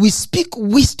we speak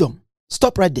wisdom.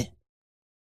 Stop right there.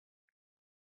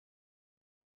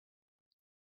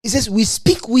 It says we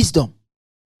speak wisdom.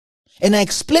 And I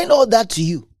explained all that to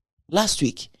you last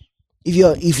week. If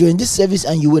you're in this service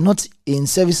and you were not in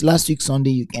service last week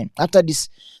Sunday, you can, after this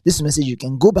message, you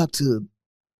can go back to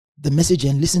the message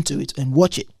and listen to it and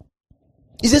watch it.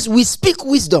 It says we speak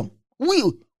wisdom. We,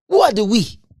 who are the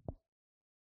we?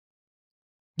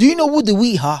 Do you know who the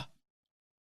we are?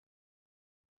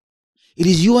 It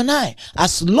is you and I.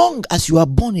 As long as you are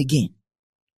born again,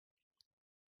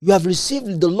 you have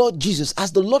received the Lord Jesus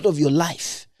as the Lord of your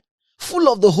life,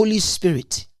 full of the Holy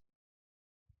Spirit.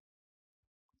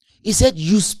 He said,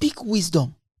 you speak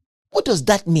wisdom. What does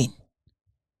that mean?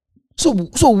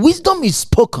 So wisdom is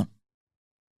spoken.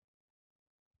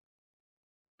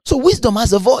 So wisdom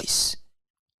has a voice.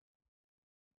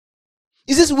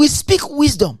 He says, we speak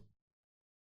wisdom.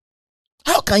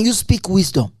 How can you speak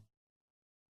wisdom?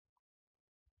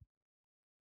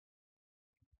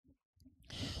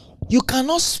 You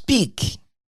cannot speak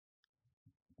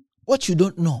what you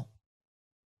don't know.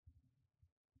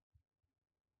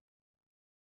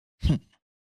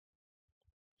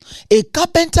 A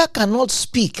carpenter cannot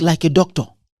speak like a doctor.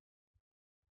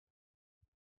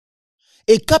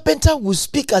 A carpenter will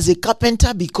speak as a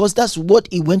carpenter because that's what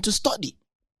he went to study.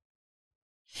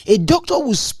 A doctor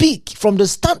will speak from the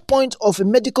standpoint of a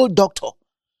medical doctor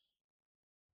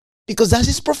because that's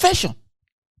his profession.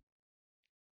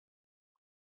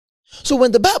 So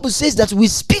when the Bible says that we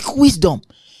speak wisdom,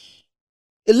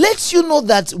 it lets you know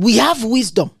that we have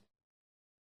wisdom.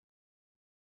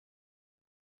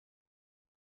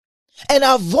 And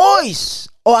our voice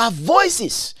or our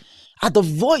voices are the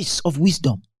voice of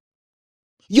wisdom.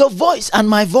 Your voice and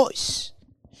my voice.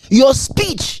 Your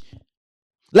speech.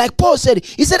 Like Paul said,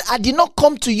 he said, I did not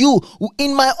come to you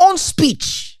in my own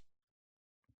speech.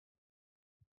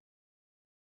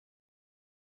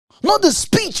 Not the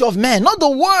speech of man, not the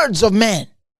words of man.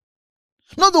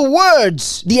 Not the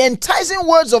words, the enticing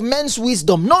words of men's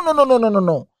wisdom.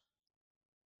 No.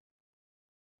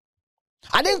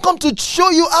 I didn't come to show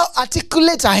you how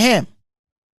articulate I am.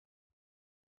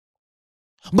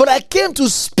 But I came to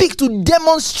speak, to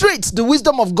demonstrate the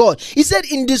wisdom of God. He said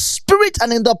in the spirit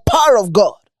and in the power of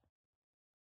God.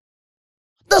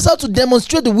 That's how to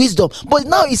demonstrate the wisdom. But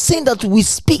now he's saying that we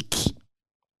speak.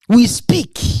 We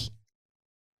speak.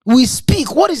 We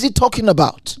speak. What is he talking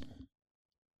about?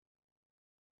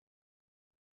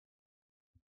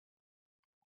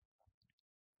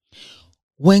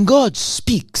 When God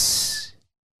speaks,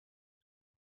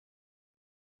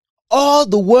 all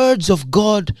the words of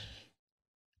God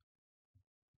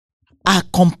are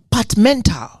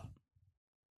compartmental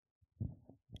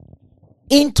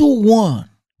into one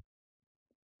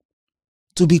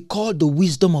to be called the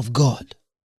wisdom of God.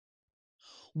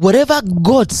 Whatever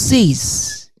God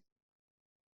says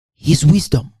is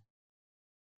wisdom.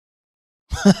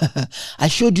 I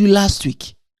showed you last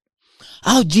week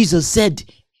how Jesus said,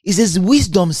 he says,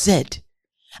 wisdom said.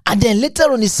 And then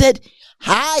later on he said,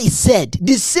 I said.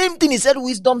 The same thing he said,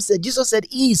 wisdom said. Jesus said,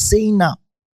 he is saying now.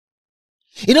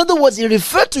 In other words, he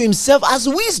referred to himself as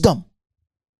wisdom.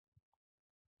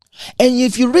 And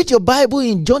if you read your Bible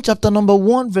in John chapter number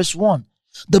 1 verse 1,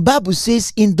 the Bible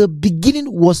says, in the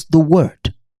beginning was the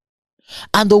Word.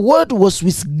 And the Word was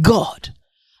with God.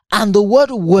 And the Word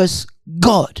was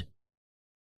God.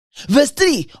 Verse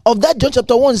 3 of that John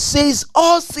chapter 1 says,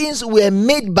 all things were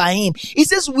made by him. He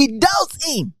says, without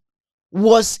him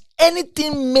was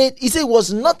anything made. He said,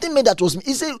 was nothing made that was made.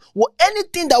 He said, well,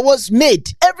 anything that was made,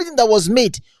 everything that was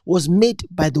made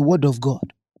by the word of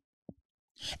God.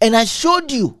 And I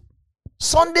showed you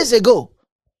Sundays ago,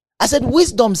 I said,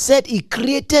 wisdom said he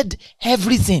created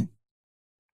everything.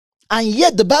 And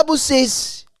yet the Bible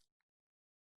says,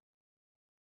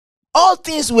 all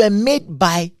things were made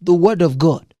by the word of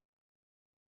God.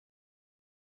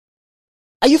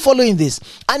 Are you following this?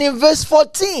 And in verse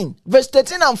 13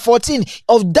 and 14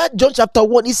 of that John chapter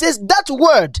 1, it says that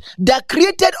word that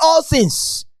created all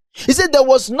things. He said there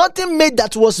was nothing made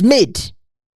that was made.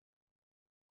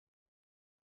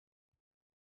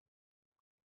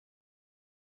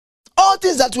 All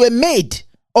things that were made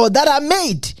or that are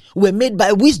made were made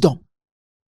by wisdom.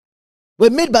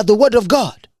 Were made by the word of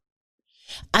God.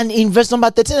 And in verse number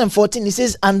 13 and 14, it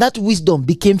says, and that wisdom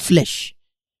became flesh.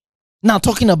 Now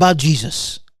talking about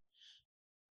Jesus.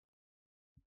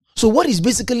 So what he's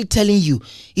basically telling you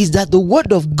is that the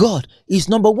word of God is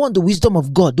number one, the wisdom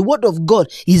of God. The word of God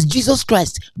is Jesus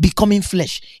Christ becoming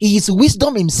flesh. He is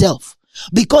wisdom himself.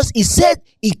 Because he said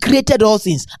he created all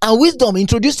things. And wisdom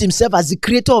introduced himself as the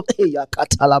creator of...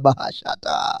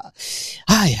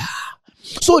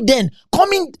 So then,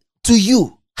 coming to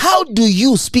you, how do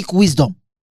you speak wisdom?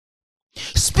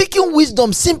 Speaking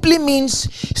wisdom simply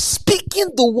means speaking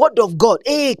the word of God.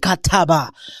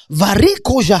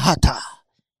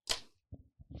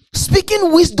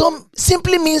 Speaking wisdom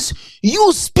simply means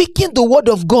you speaking the word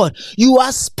of God. You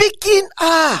are speaking,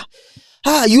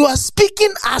 you are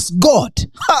speaking as God.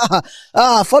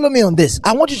 Follow me on this.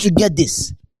 I want you to get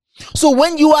this. So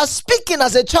when you are speaking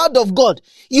as a child of God,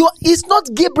 it's not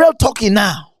Gabriel talking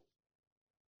now.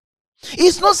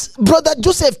 It's not Brother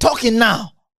Joseph talking now.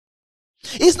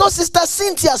 It's not Sister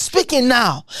Cynthia speaking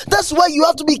now. That's why you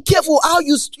have to be careful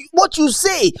what you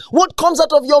say, what comes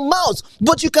out of your mouth.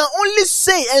 But you can only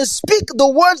say and speak the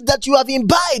words that you have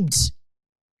imbibed.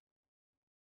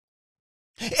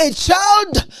 A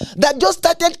child that just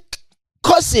started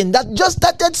cursing, that just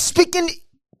started speaking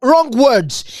wrong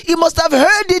words, he must have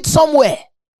heard it somewhere.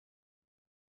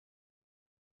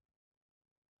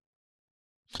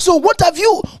 So what have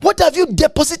you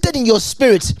deposited in your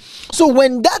spirit? So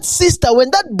when that sister,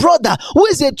 when that brother who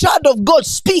is a child of God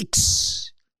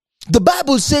speaks, the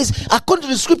Bible says, according to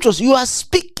the scriptures, you are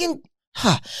speaking.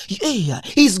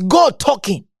 Is God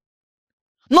talking?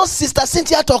 Not Sister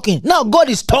Cynthia talking. Now God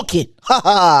is talking.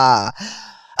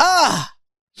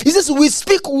 He says we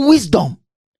speak wisdom.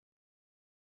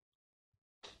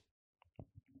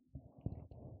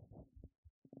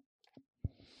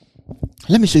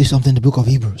 Let me show you something in the book of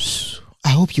Hebrews. I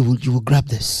hope you will grab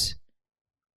this.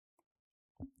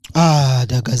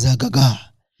 Dagazagaga.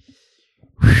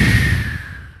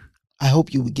 I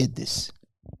hope you will get this.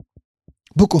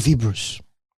 Book of Hebrews.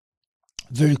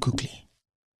 Very quickly.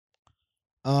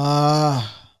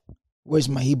 Where's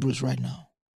my Hebrews right now?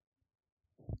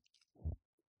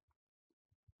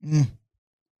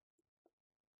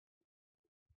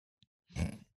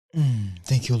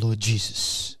 Thank you, Lord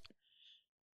Jesus.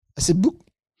 I said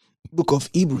book of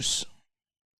Hebrews.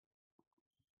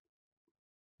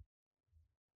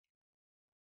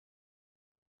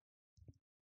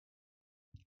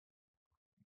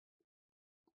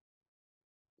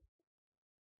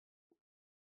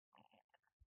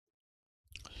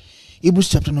 Hebrews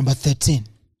chapter number 13.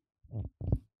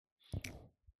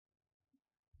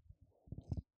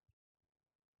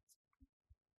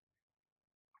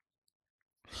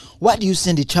 Why do you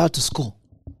send a child to school?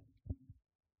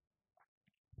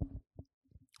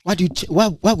 Why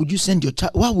would you send your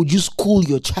child? Why would you school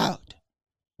your child?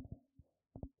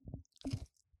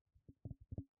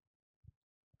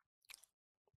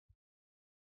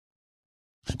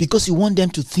 Because you want them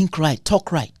to think right,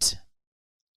 talk right.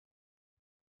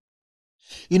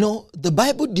 You know, the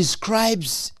Bible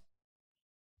describes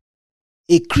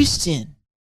a Christian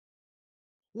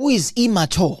who is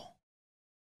immature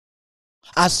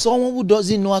as someone who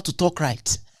doesn't know how to talk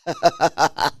right.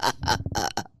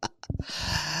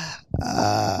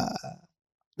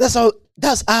 That's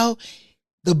how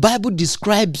the Bible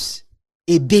describes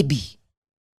a baby.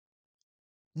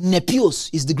 Nepios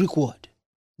is the Greek word.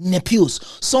 Nepios,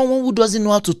 someone who doesn't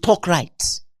know how to talk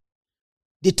right.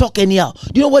 They talk anyhow.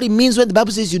 Do you know what it means when the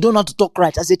Bible says you don't know how to talk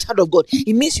right as a child of God?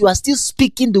 It means you are still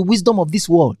speaking the wisdom of this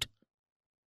world.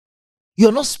 You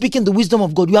are not speaking the wisdom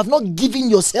of God. You have not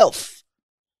given yourself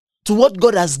to what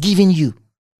God has given you.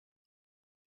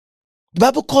 The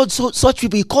Bible called such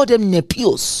people, he called them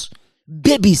nepios,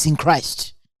 babies in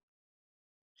Christ.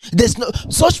 There's no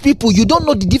such people, you don't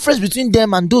know the difference between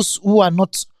them and those who are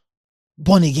not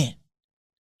born again.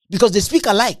 Because they speak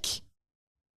alike.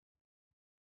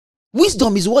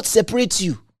 Wisdom is what separates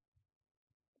you.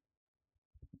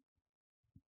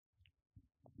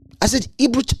 I said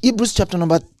Hebrews chapter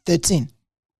number 13.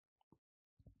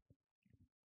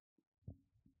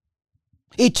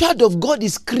 A child of God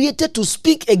is created to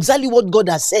speak exactly what God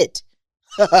has said.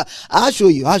 I'll show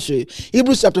you.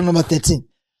 Hebrews chapter number 13.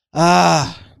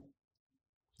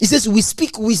 It says we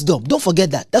speak wisdom. Don't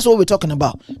forget that. That's what we're talking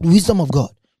about. The wisdom of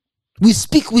God. We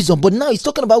speak wisdom. But now he's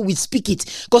talking about we speak it.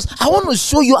 Because I want to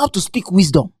show you how to speak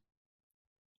wisdom.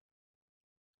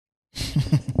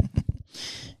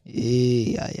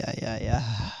 Yeah.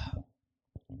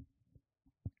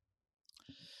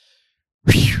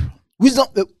 Wisdom.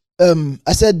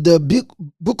 I said the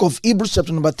book of Hebrews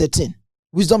chapter number 13.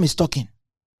 Wisdom is talking.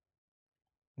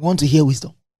 We want to hear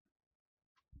wisdom.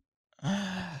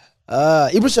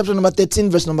 Hebrews chapter number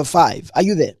 13 verse number 5. Are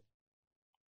you there?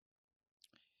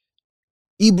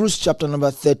 Hebrews chapter number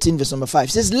 13 verse number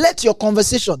 5 says, let your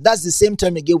conversation, that's the same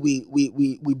term again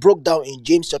we broke down in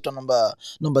James chapter number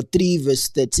 3 verse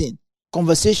 13.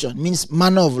 Conversation means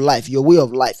manner of life, your way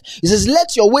of life. It says,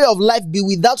 let your way of life be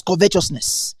without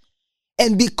covetousness,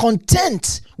 and be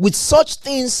content with such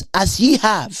things as ye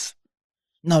have.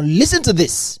 Now listen to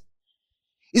this.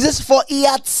 It says, for he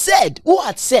had said, who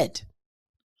had said?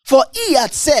 For he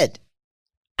had said,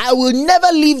 I will never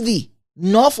leave thee,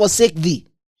 nor forsake thee.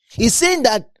 He's saying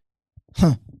that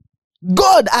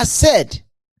God has said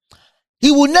he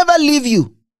will never leave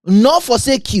you, nor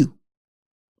forsake you.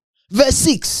 Verse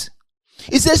 6.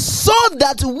 It says, so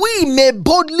that we may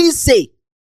boldly say,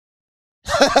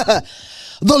 the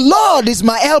Lord is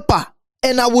my helper,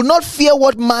 and I will not fear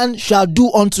what man shall do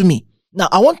unto me. Now,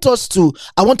 we are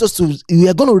going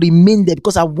to remain there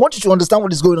because I want you to understand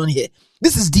what is going on here.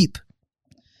 This is deep.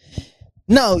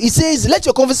 Now, it says, let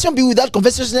your conversation be without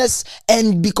covetousness,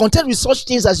 and be content with such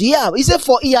things as you have. He said,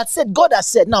 for he had said, God has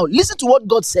said. Now, listen to what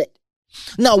God said.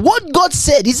 Now, what God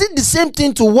said, is it the same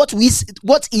thing to what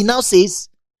he now says?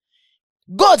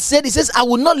 God said, he says, I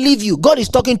will not leave you. God is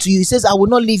talking to you. He says, I will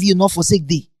not leave you nor forsake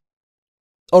thee.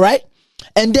 All right?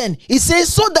 And then he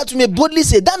says, so that we may boldly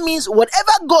say. That means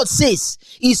whatever God says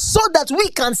is so that we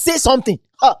can say something.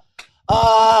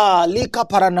 Lika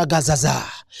paranagazaza.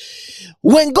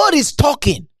 When God is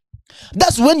talking,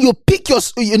 that's when you pick your,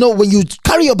 when you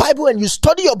carry your Bible and you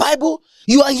study your Bible,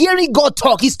 you are hearing God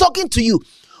talk. He's talking to you.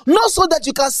 Not so that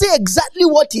you can say exactly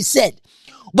what he said,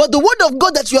 but the word of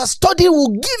God that you are studying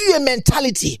will give you a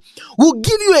mentality, will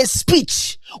give you a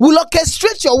speech, will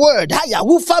orchestrate your word,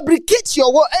 will fabricate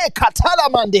your word.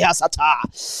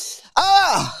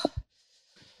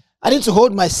 I need to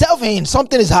hold myself in.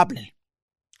 Something is happening.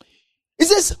 He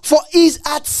says, for he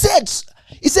had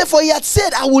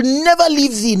said, I will never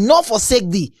leave thee nor forsake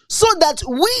thee, so that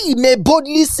we may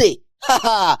boldly say,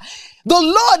 the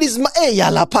Lord is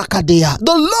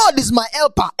my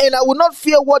helper, and I will not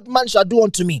fear what man shall do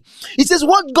unto me. He says,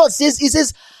 what God says, he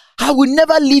says, I will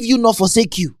never leave you nor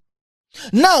forsake you.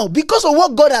 Now, because of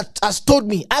what God has told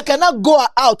me, I cannot go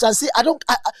out and say,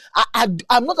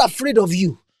 I'm not afraid of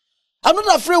you. I'm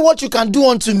not afraid what you can do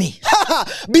unto me.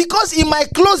 Because in my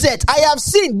closet, I have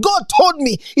seen, God told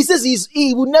me, he says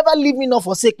he will never leave me nor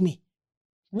forsake me.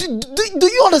 Do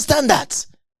you understand that?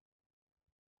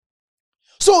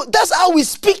 So that's how we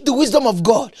speak the wisdom of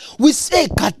God. We say,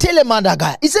 Katele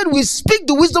Mandaga. He said we speak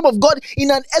the wisdom of God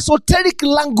in an esoteric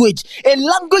language, a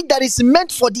language that is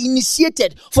meant for the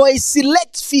initiated, for a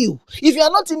select few. If you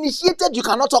are not initiated, you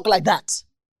cannot talk like that.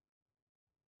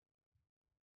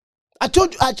 I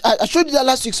showed you that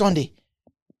last week Sunday.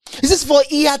 He says, for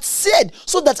he had said,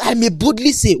 so that I may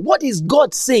boldly say. What is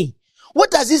God saying?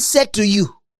 What has he said to you?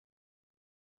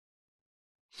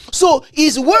 So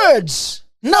his words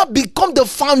now become the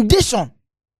foundation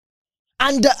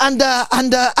and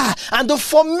the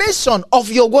formation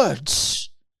of your words.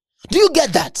 Do you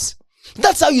get that?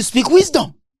 That's how you speak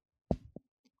wisdom.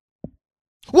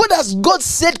 What has God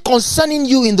said concerning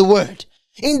you in the word?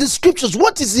 In the scriptures,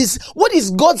 what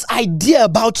is God's idea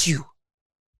about you?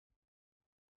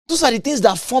 Those are the things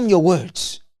that form your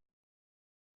words.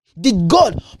 Did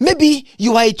God, maybe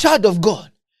you are a child of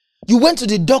God. You went to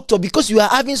the doctor because you are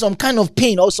having some kind of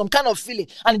pain or some kind of feeling,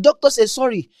 and the doctor says,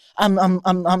 sorry, I'm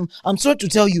sorry to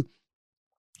tell you,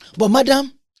 but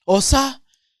madam or sir,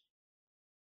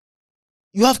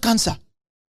 you have cancer.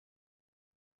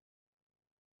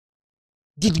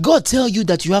 Did God tell you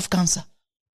that you have cancer?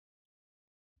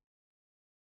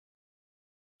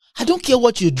 I don't care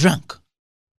what you drank.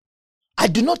 I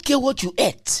do not care what you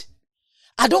ate.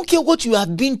 I don't care what you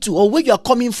have been to or where you are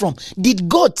coming from. Did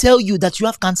God tell you that you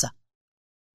have cancer?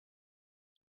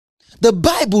 The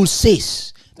Bible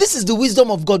says, this is the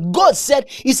wisdom of God. God said,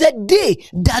 he said, they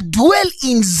that dwell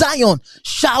in Zion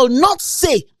shall not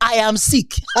say, I am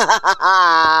sick.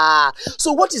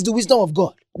 So what is the wisdom of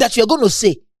God that you're going to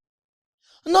say?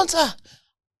 Not,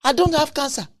 I don't have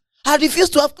cancer. I refuse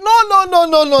to have.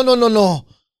 No.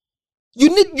 You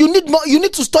need more. You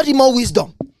need to study more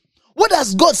wisdom. What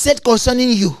has God said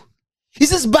concerning you? He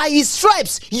says, by his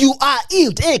stripes you are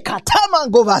healed.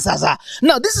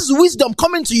 Now, this is wisdom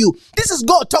coming to you. This is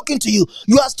God talking to you.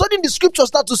 You are studying the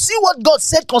scriptures now to see what God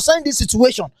said concerning this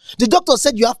situation. The doctor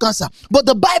said you have cancer, but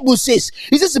the Bible says,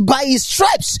 it says, by his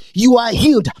stripes you are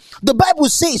healed. The Bible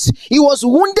says he was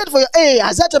wounded for your,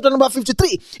 Isaiah chapter number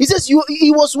 53. He says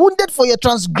he was wounded for your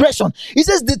transgression. He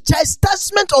says the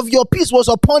chastisement of your peace was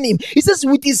upon him. He says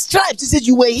with his stripes, he says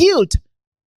you were healed.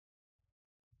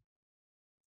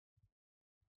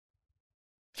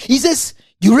 He says,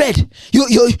 you read,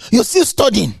 you're still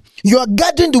studying. You are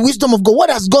gathering the wisdom of God.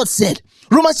 What has God said?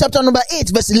 Romans chapter number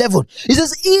 8 verse 11. He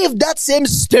says, if that same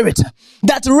spirit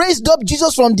that raised up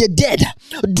Jesus from the dead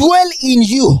dwell in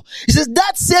you, he says,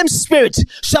 that same spirit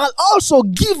shall also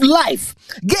give life,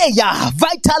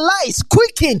 vitalize,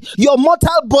 quicken your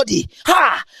mortal body.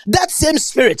 That same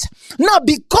spirit. Now,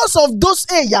 because of those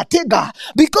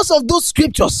because of those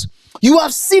scriptures, you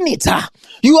have seen it.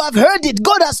 You have heard it.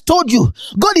 God has told you.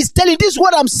 God is telling you, this is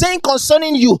what I'm saying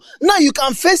concerning you. Now you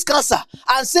can face cancer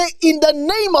and say, in the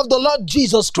name of the Lord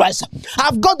Jesus Christ,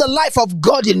 I've got the life of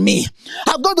God in me.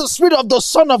 I've got the spirit of the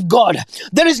Son of God.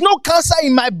 There is no cancer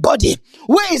in my body.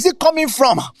 Where is it coming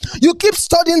from? You keep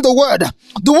studying the word.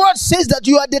 The word says that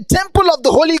you are the temple of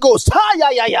the Holy Ghost.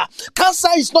 Cancer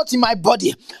is not in my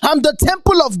body. I'm the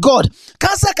temple of God.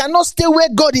 Cancer cannot stay where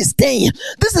God is staying.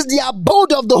 This is the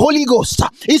abode of the Holy Ghost.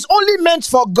 It's only meant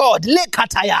for God.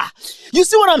 You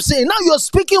see what I'm saying? Now you're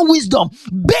speaking wisdom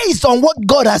based on what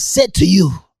God has said to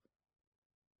you.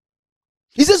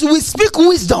 He says we speak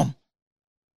wisdom.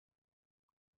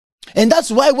 And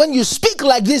that's why when you speak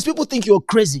like this, people think you're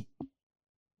crazy.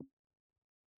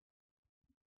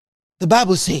 The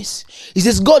Bible says, it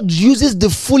says God uses the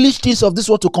foolish things of this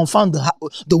world to confound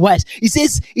the wise. He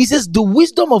says the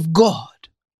wisdom of God.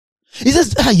 He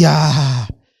says, He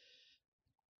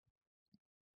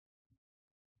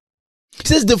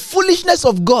says the foolishness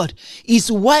of God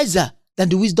is wiser than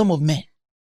the wisdom of men.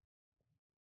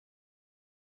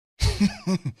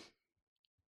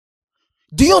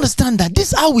 Do you understand that?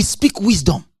 This is how we speak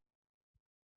wisdom.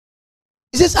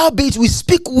 It says, albeit we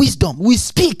speak wisdom. We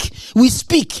speak.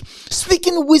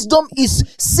 Speaking wisdom is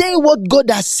saying what God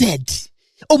has said.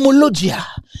 Homologia.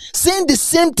 Saying the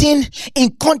same thing in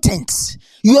content.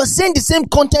 You are saying the same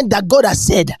content that God has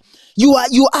said. You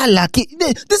are lucky.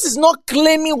 This is not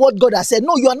claiming what God has said.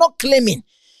 No, you are not claiming.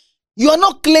 You are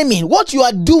not claiming. What you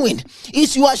are doing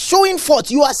is you are showing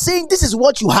forth. You are saying this is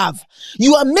what you have.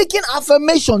 You are making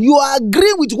affirmation. You are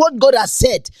agreeing with what God has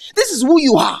said. This is who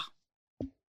you are.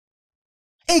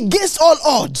 Against all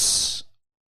odds.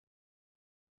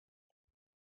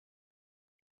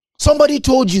 Somebody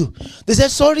told you. They said,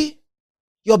 sorry,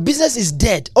 your business is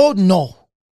dead. Oh no.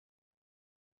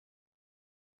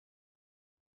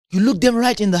 You look them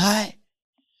right in the eye.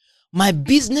 My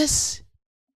business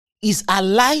is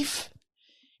alive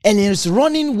and it's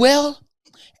running well.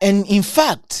 And in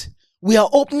fact, we are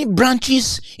opening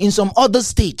branches in some other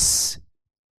states.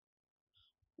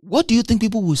 What do you think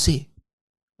people will say?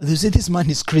 They'll say, this man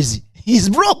is crazy. He's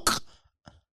broke.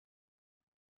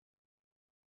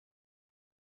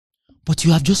 But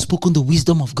you have just spoken the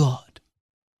wisdom of God.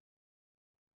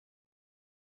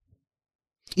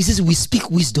 He says, we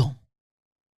speak wisdom.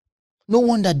 No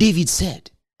wonder David said.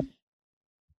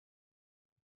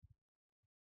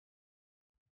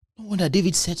 No wonder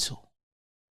David said so.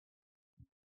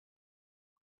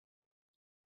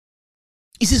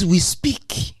 He says, we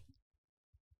speak.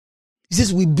 He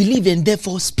says, we believe and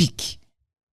therefore speak.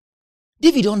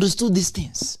 David understood these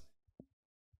things.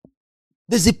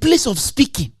 There's a place of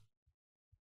speaking.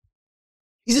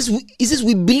 He says,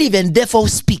 we believe and therefore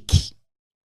speak.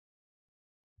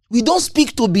 We don't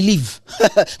speak to believe.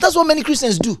 That's what many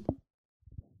Christians do.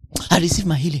 I receive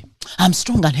my healing. I'm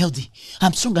strong and healthy.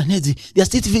 I'm strong and healthy. They are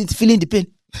still feeling the pain.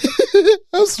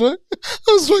 I'm strong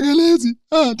and healthy.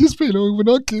 This pain will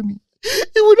not kill me.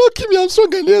 It will not kill me. I'm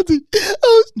strong and healthy.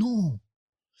 No.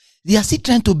 They are still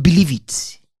trying to believe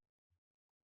it.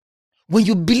 When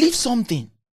you believe something,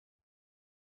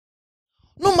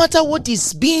 no matter what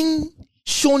is being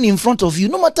shown in front of you,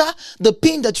 no matter the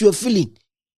pain that you are feeling,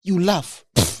 you laugh.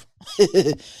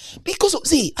 Because,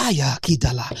 see,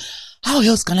 how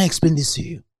else can I explain this to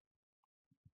you?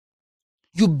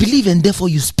 You believe and therefore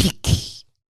you speak. He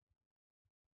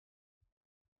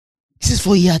says,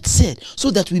 for he had said,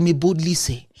 so that we may boldly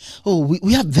say. Oh,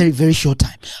 we have very, very short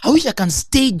time. I wish I can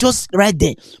stay just right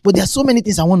there. But there are so many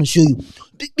things I want to show you.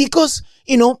 Because,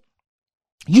 you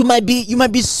might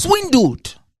be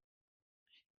swindled.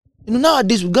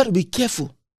 Nowadays we've got to be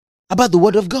careful about the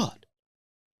word of God.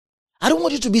 I don't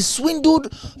want you to be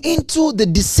swindled into the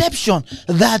deception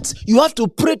that you have to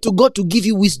pray to God to give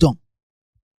you wisdom.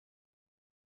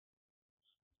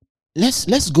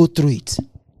 Let's go through it.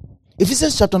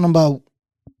 Ephesians chapter number,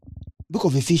 book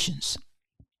of Ephesians.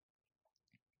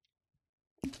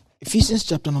 Ephesians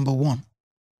chapter number 1.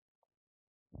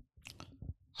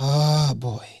 Ah,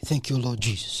 boy. Thank you, Lord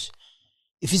Jesus.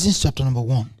 Ephesians chapter number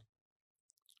 1.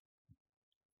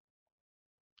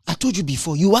 I told you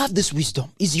before, you have this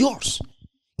wisdom. It's yours.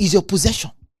 It's your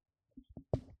possession.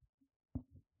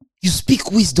 You speak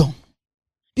wisdom.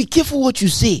 Be careful what you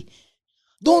say.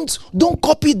 Don't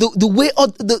copy the way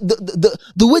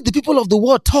the way the people of the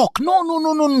world talk.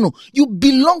 No. You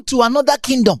belong to another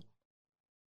kingdom.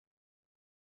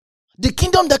 The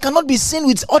kingdom that cannot be seen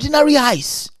with ordinary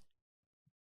eyes.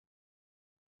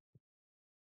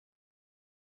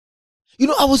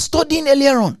 I was studying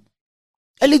early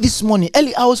this morning,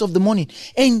 early hours of the morning,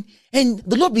 and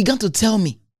the Lord began to tell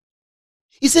me.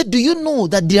 He said, do you know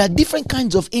that there are different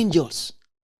kinds of angels?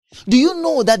 Do you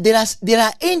know that there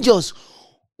are angels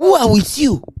who are with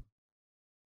you?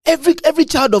 Every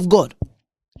child of God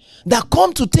that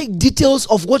come to take details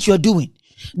of what you're doing.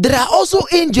 There are also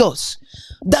angels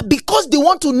that because they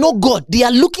want to know God, they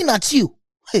are looking at you.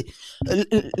 Hey,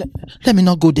 let me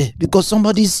not go there because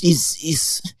somebody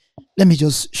is let me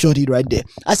just short it right there.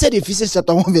 I said Ephesians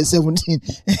chapter 1 verse 17.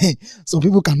 Some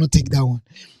people cannot take that one.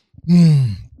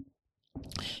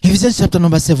 Ephesians chapter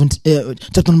number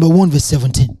 1 verse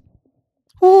 17.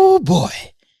 Oh boy.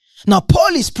 Now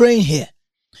Paul is praying here.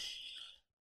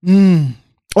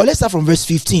 Let's start from verse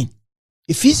 15.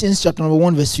 Ephesians chapter number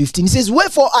 1 verse 15. He says,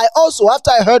 wherefore I also,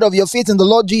 after I heard of your faith in the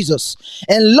Lord Jesus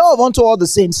and love unto all the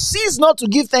saints, cease not to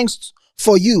give thanks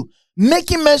for you,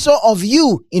 making mention of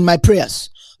you in my prayers,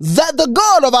 that the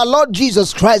God of our Lord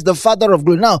Jesus Christ, the Father of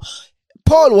glory. Now,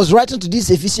 Paul was writing to this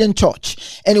Ephesian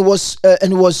church, and he was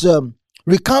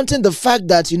recounting the fact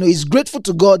that he's grateful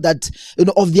to God that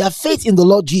of their faith in the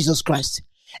Lord Jesus Christ,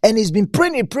 and he's been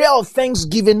praying a prayer of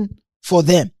thanksgiving for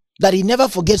them, that he never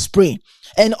forgets praying.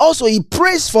 And also he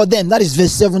prays for them, that is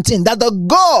verse 17, that the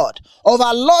God of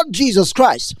our Lord Jesus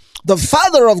Christ, the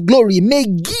Father of glory, may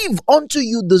give unto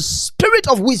you the spirit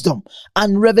of wisdom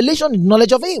and revelation in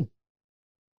knowledge of him.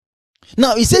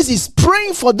 Now he says he's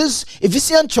praying for this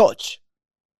Ephesian church,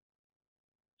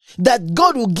 that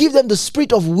God will give them the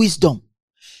spirit of wisdom.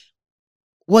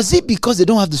 Was it because they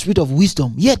don't have the spirit of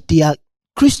wisdom, yet they are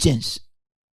Christians?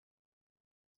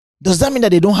 Does that mean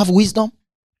that they don't have wisdom?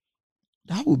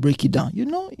 I will break it down.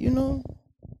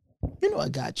 I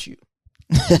got you.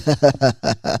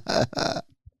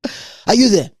 Are you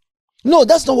there? No,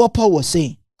 that's not what Paul was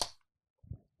saying.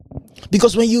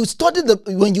 Because when you study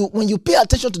when you pay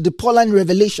attention to the Pauline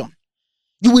revelation,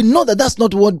 you will know that that's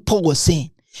not what Paul was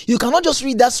saying. You cannot just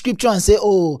read that scripture and say,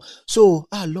 Lord,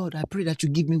 I pray that you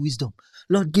give me wisdom.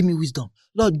 Lord, give me wisdom.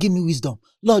 Lord, give me wisdom.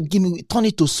 Lord, turn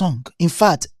it to song. In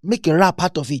fact, make a rap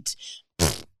out of it.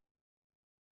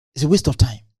 It's a waste of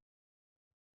time.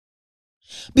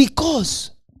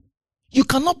 Because you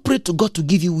cannot pray to God to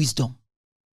give you wisdom.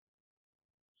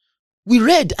 We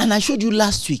read, and I showed you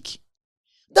last week,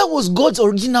 that was God's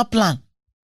original plan.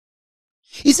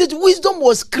 He said wisdom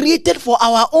was created for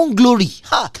our own glory.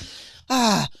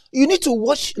 You need to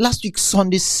watch last week's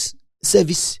Sunday's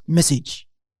service message.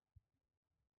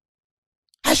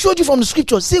 I showed you from the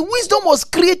scripture. Say wisdom was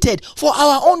created for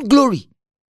our own glory.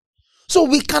 So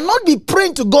we cannot be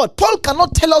praying to God. Paul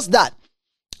cannot tell us that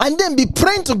and then be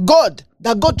praying to God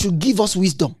that God should give us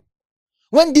wisdom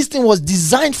when this thing was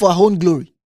designed for our own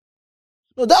glory.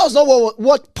 No, that was not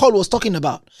what Paul was talking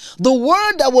about. The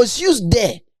word that was used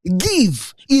there,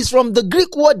 give, is from the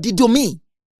Greek word didomi.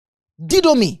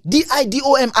 Didomi,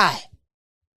 D-I-D-O-M-I.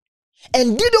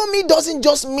 And didomi doesn't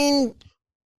just mean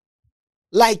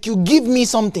like you give me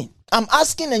something. I'm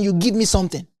asking and you give me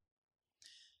something.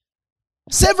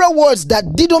 Several words that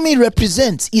didomi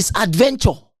represents is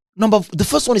adventure. The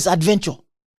first one is adventure.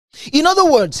 In other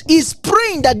words, he's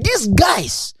praying that these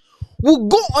guys will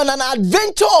go on an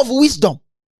adventure of wisdom.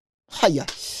 Hiya.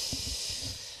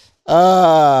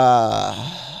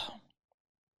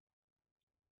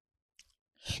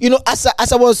 As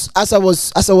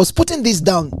I was putting this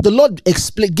down, the Lord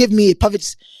gave me a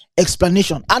perfect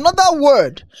explanation. Another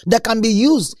word that can be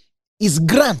used is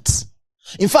grant.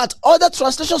 In fact, other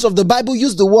translations of the Bible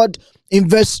use the word in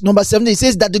verse number 7. It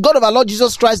says that the God of our Lord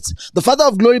Jesus Christ, the Father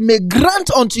of glory, may grant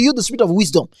unto you the spirit of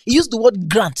wisdom. He used the word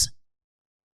grant.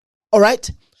 All right?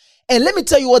 And let me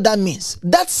tell you what that means.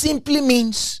 That simply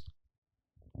means,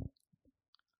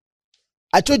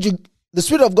 I told you, the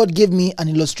Spirit of God gave me an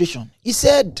illustration. He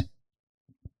said,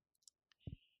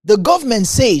 the government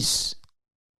says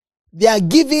they are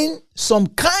giving some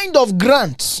kind of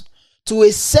grants to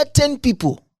a certain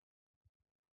people.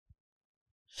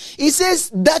 He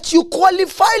says that you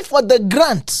qualify for the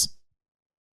grant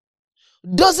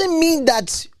doesn't mean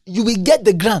that you will get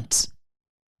the grant.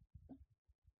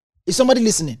 Is somebody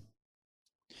listening?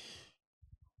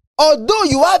 Although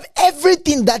you have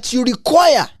everything that you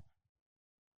require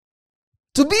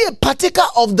to be a partaker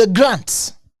of the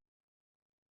grant,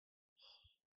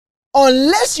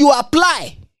 unless you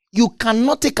apply, you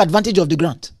cannot take advantage of the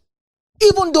grant,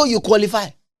 even though you qualify.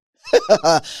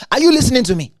 Are you listening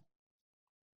to me?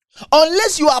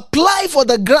 Unless you apply for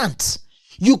the grant,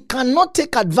 you cannot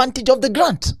take advantage of the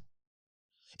grant,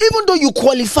 even though you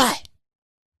qualify.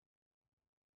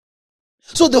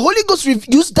 So the Holy Ghost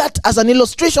used that as an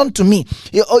illustration to me.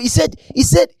 He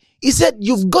said,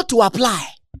 you've got to apply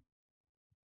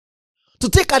to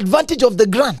take advantage of the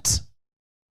grant.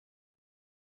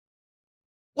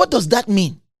 What does that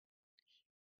mean?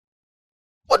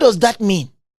 What does that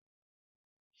mean?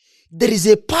 There is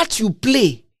a part you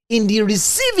play in the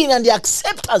receiving and the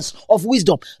acceptance of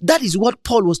wisdom. That is what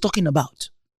Paul was talking about.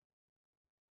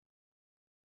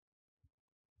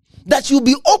 That you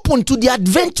be open to the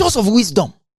adventures of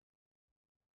wisdom.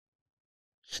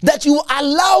 That you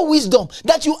allow wisdom.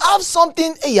 That you have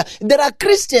something. There are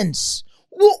Christians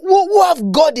who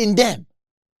have God in them,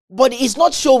 but it's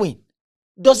not showing.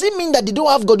 Does it mean that they don't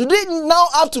have God? Do they now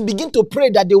have to begin to pray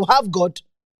that they will have God?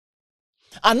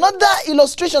 Another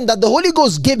illustration that the Holy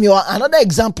Ghost gave me, or another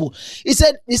example, he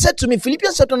said to me,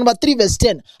 Philippians chapter number 3 verse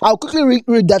 10. I'll quickly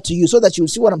read that to you so that you'll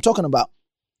see what I'm talking about.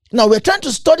 Now we're trying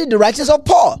to study the writings of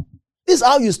Paul. This is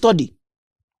how you study.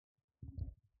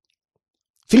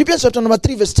 Philippians chapter number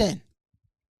 3 verse 10.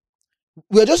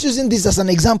 we're just using this as an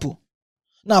example.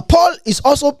 Now, Paul is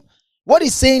also, what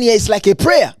he's saying here is like a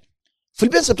prayer.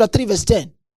 Philippians chapter 3 verse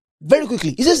 10. Very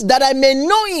quickly. He says, that I may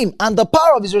know him and the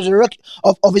power of his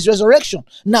resurrection.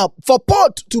 Now, for Paul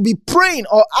to be praying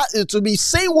or to be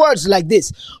saying words like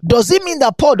this, does it mean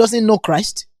that Paul doesn't know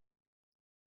Christ?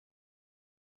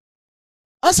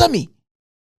 Answer me.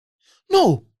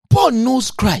 No, Paul knows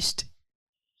Christ.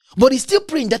 But he's still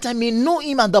praying that I may know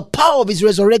him and the power of his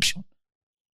resurrection.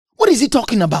 What is he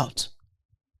talking about?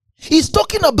 He's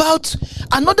talking about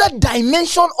another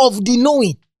dimension of the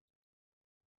knowing.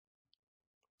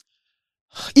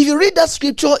 If you read that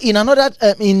scripture in another,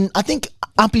 I think,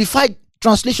 Amplified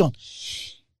Translation,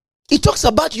 it talks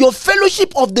about your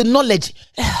fellowship of the knowledge.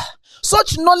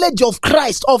 Such knowledge of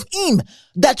Christ, of him,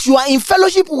 that you are in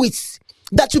fellowship with,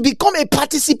 that you become a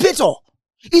participator,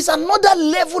 is another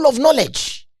level of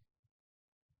knowledge.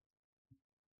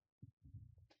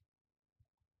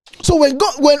 So when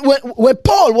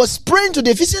Paul was praying to the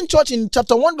Ephesian church in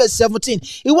chapter 1 verse 17,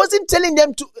 he wasn't telling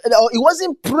them to, he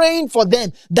wasn't praying for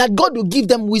them that God will give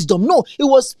them wisdom. No, he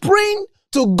was praying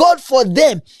to God for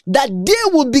them that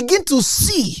they will begin to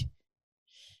see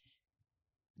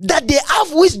that they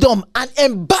have wisdom and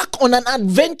embark on an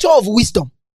adventure of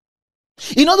wisdom.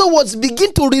 In other words,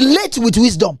 begin to relate with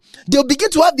wisdom. They'll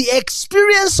begin to have the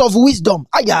experience of wisdom.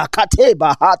 I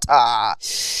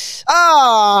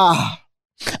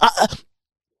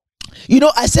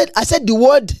said the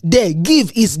word there,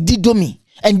 give, is didomi,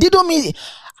 and didomi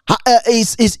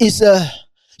is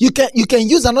you can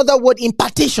use another word,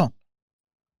 impartation.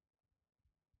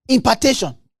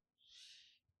 Impartation.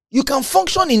 You can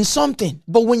function in something,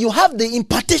 but when you have the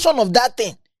impartation of that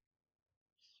thing,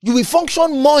 you will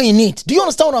function more in it. Do you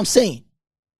understand what I'm saying?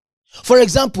 For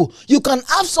example, you can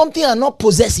have something and not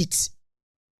possess it.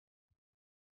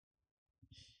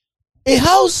 A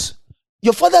house.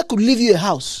 Your father could leave you a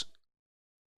house.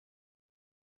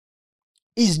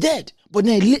 He's dead, but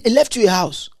then he left you a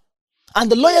house.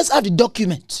 And the lawyers have the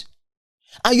document.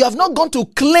 And you have not gone to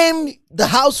claim the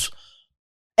house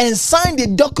and sign the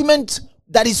document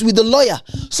that is with the lawyer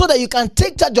so that you can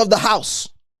take charge of the house.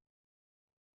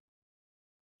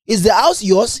 Is the house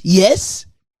yours? Yes.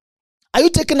 Are you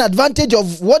taking advantage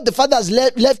of what the father has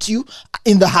left you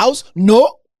in the house?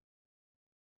 No.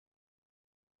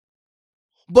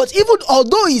 But even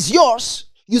although it's yours,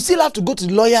 you still have to go to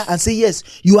the lawyer and say,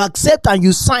 yes, you accept and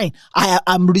you sign. I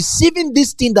am receiving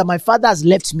this thing that my father has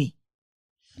left me.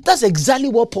 That's exactly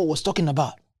what Paul was talking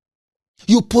about.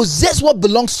 You possess what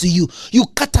belongs to you. You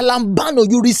katalambano,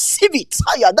 you receive it.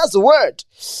 That's the word.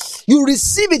 You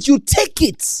receive it, you take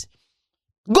it.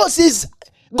 God says,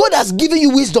 God has given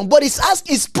you wisdom, but he's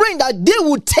praying that they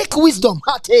will take wisdom.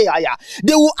 They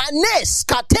will annes,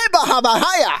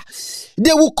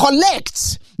 they will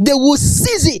collect, they will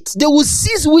seize it, they will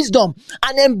seize wisdom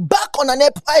and embark on an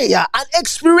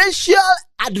experiential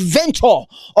adventure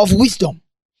of wisdom.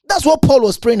 That's what Paul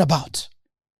was praying about.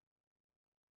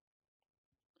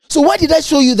 So why did I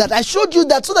show you that? I showed you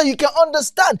that so that you can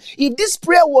understand if this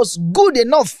prayer was good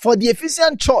enough for the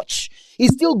Ephesian church,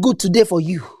 it's still good today for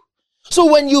you. So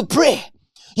when you pray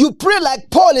like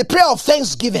Paul, a prayer of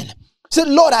thanksgiving. Say,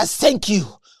 Lord, I thank you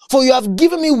for you have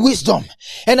given me wisdom.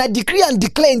 And I decree and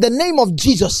declare in the name of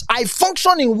Jesus, I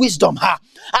function in wisdom. Do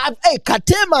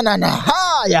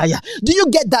you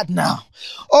get that now?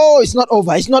 Oh, it's not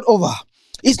over. It's not over.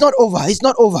 It's not over. It's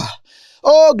not over.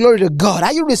 Oh, glory to God.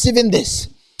 Are you receiving this?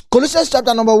 Colossians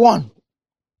chapter number 1.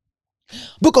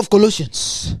 Book of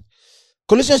Colossians.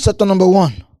 Colossians chapter number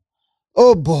 1.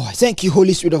 Oh boy. Thank you,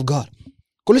 Holy Spirit of God.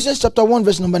 Colossians chapter 1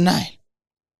 verse number 9.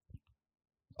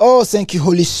 Oh, thank you,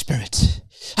 Holy Spirit.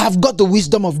 I've got the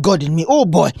wisdom of God in me. Oh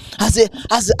boy. As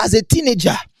a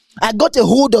teenager, I got a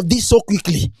hold of this so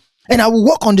quickly. And I will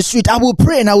walk on the street. I will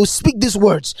pray and I will speak these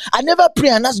words. I never pray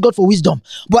and ask God for wisdom.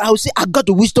 But I will say, I got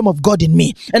the wisdom of God in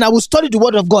me. And I will study the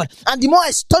word of God. And the more I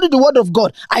study the word of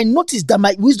God, I noticed that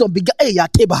my wisdom began.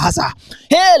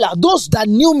 Those that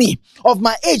knew me of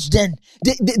my age then,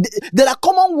 there are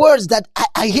common words that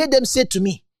I hear them say to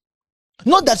me.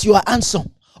 Not that you are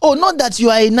handsome. Oh, not that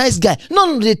you are a nice guy.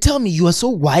 No, they tell me you are so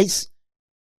wise.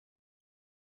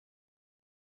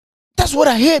 That's what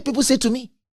I hear people say to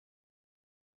me.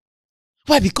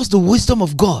 Why? Because the wisdom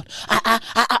of God.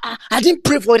 I didn't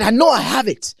pray for it. I know I have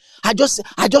it. I just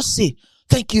say,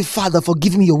 thank you, Father, for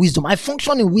giving me your wisdom. I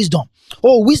function in wisdom.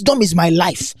 Oh, wisdom is my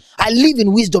life. I live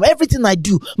in wisdom. Everything I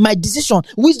do, my decision,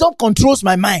 wisdom controls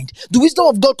my mind. The wisdom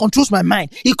of God controls my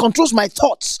mind. It controls my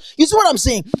thoughts. You see what I'm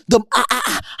saying?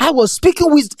 I was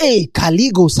speaking with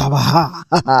Kaligo Sabaha.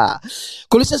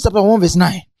 Colossians chapter 1 verse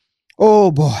 9.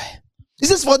 Oh boy. This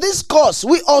is for this cause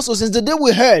we also, since the day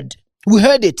we heard, We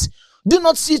heard it. Do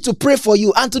not cease to pray for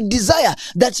you and to desire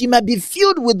that you might be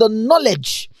filled with the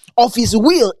knowledge of his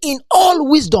will in all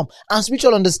wisdom and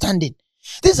spiritual understanding.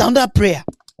 This is another prayer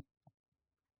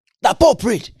that Paul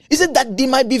prayed. He said that they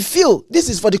might be filled. This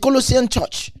is for the Colossian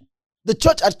church. The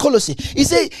church at Colossae. He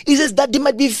says that they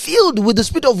might be filled with the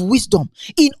spirit of wisdom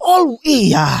in all,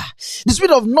 the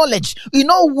spirit of knowledge in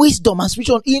all wisdom and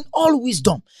spiritual, in all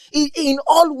wisdom, in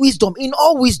all wisdom, in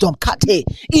all wisdom, kate,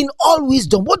 in all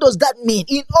wisdom. What does that mean?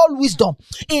 In all wisdom,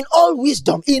 in all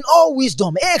wisdom, in all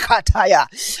wisdom.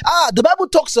 The Bible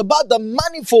talks about the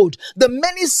manifold, the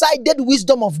many-sided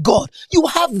wisdom of God. You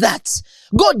have that.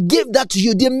 God gave that to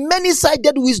you, the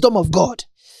many-sided wisdom of God.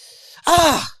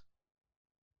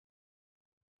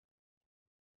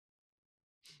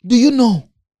 Do you know?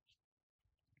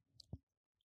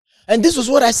 And this was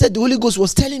what I said the Holy Ghost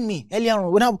was telling me earlier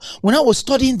on when I was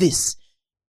studying this.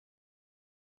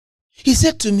 He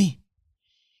said to me,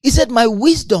 he said, my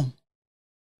wisdom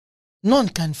none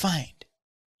can find.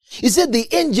 He said the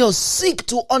angels seek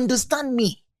to understand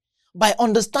me by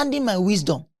understanding my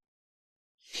wisdom.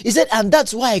 He said, and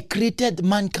that's why I created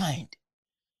mankind.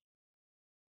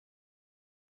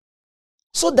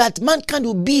 So that mankind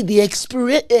will be the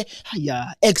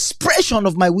expression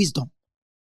of my wisdom.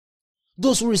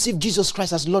 Those who receive Jesus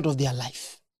Christ as Lord of their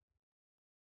life.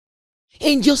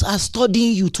 Angels are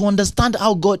studying you to understand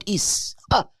how God is.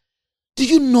 Do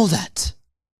you know that?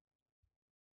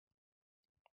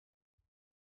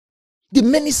 The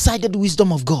many-sided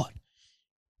wisdom of God.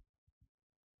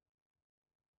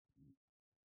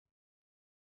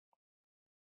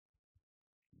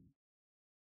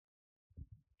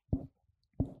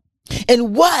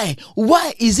 And why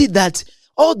is it that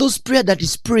all those prayer that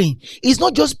is praying is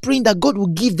not just praying that God will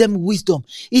give them wisdom?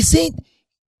 He's saying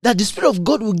that the Spirit of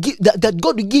God will give, that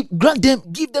God will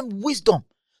give them wisdom.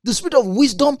 The spirit of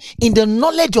wisdom in the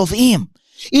knowledge of him.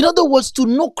 In other words, to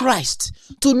know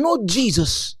Christ, to know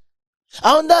Jesus.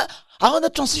 Another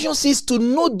translation says to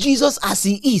know Jesus as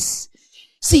he is.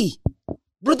 See,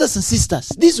 brothers and sisters,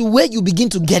 this is where you begin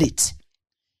to get it.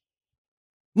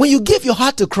 When you give your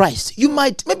heart to Christ,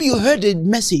 maybe you heard a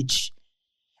message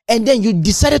and then you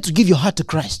decided to give your heart to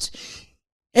Christ.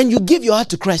 And you give your heart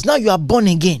to Christ. Now you are born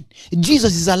again.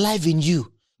 Jesus is alive in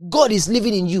you. God is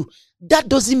living in you. That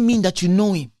doesn't mean that you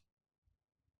know him.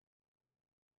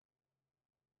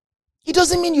 It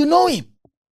doesn't mean you know him.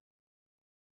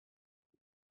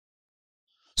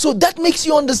 So that makes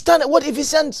you understand what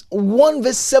Ephesians 1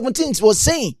 verse 17 was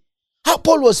saying. How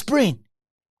Paul was praying.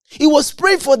 He was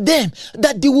praying for them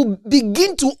that they will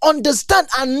begin to understand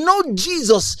and know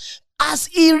Jesus as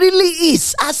he really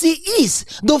is, as he is,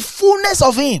 the fullness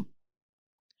of him.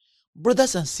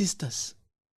 Brothers and sisters,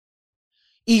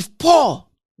 if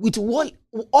Paul, with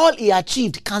all he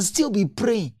achieved, can still be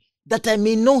praying that I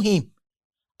may know him,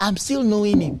 I'm still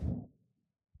knowing him.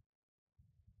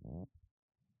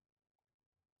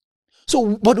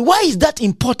 So, but why is that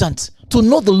important to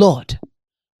know the Lord?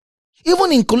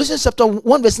 Even in Colossians chapter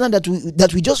 1 verse 9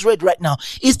 that we just read right now,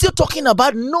 it's still talking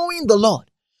about knowing the Lord.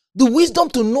 The wisdom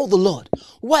to know the Lord.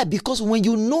 Why? Because when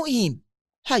you know him,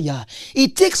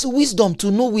 it takes wisdom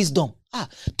to know wisdom.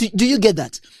 Do you get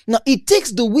that? Now, it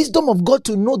takes the wisdom of God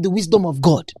to know the wisdom of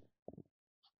God.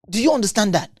 Do you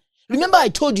understand that? Remember I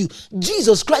told you,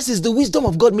 Jesus Christ is the wisdom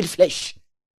of God made flesh.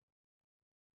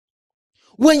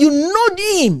 When you know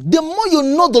him, the more you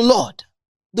know the Lord,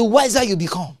 the wiser you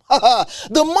become.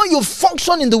 The more you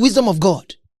function in the wisdom of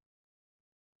God.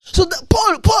 So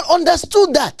Paul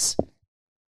understood that.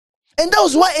 And that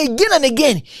was why again and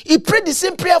again, he prayed the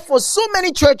same prayer for so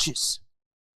many churches.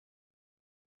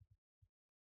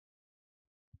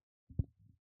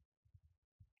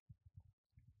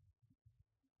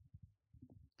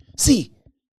 See,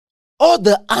 all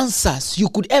the answers you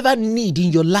could ever need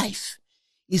in your life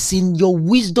is in your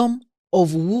wisdom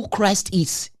of who Christ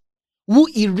is. Who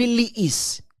he really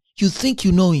is. You think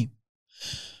you know him.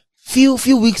 Few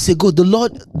weeks ago, the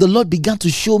Lord began to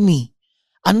show me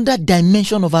another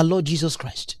dimension of our Lord Jesus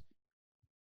Christ.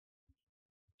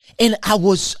 And I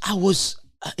was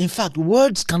in fact,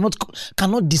 words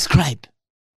cannot describe.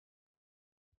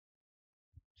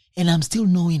 And I'm still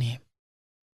knowing him.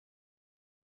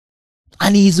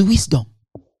 And he is wisdom.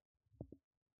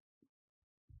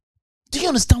 Do you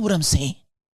understand what I'm saying?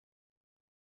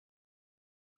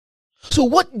 So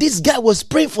what this guy was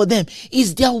praying for them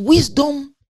is their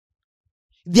wisdom,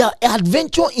 their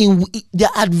adventure in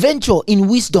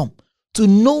wisdom, to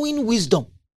knowing wisdom.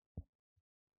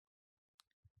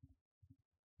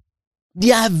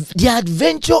 The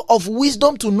adventure of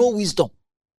wisdom to know wisdom.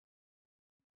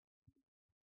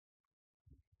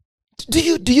 Do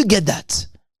you get that?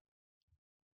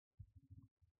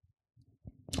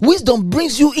 Wisdom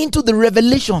brings you into the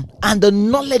revelation and the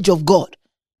knowledge of God.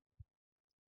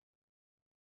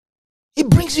 It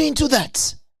brings you into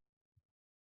that.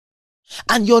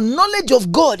 And your knowledge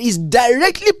of God is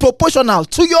directly proportional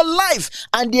to your life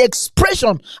and the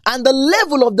expression and the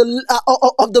level of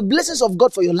the blessings of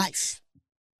God for your life.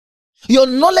 Your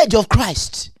knowledge of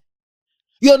Christ,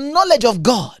 your knowledge of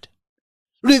God,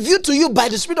 revealed to you by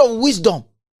the Spirit of wisdom,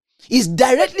 is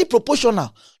directly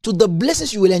proportional to the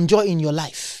blessings you will enjoy in your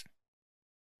life.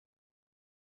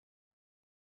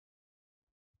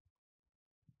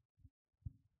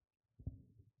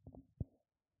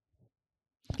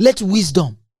 Let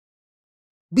wisdom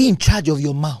be in charge of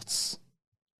your mouths.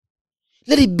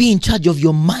 Let it be in charge of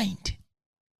your mind.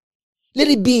 Let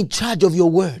it be in charge of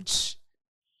your words.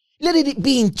 Let it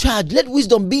be in charge. Let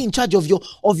wisdom be in charge of your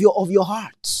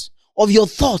hearts, of your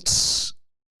thoughts,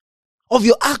 of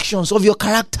your actions, of your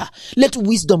character. Let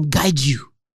wisdom guide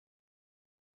you.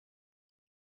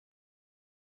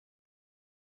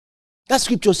 That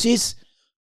scripture says,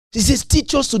 it says,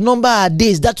 teach us to number our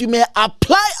days that we may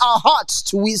apply our hearts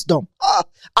to wisdom.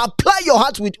 Apply your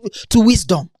heart to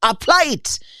wisdom. Apply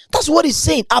it. That's what it's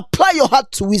saying. Apply your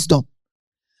heart to wisdom.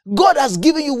 God has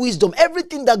given you wisdom.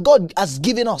 Everything that God has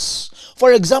given us.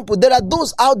 For example, there are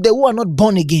those out there who are not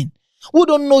born again, who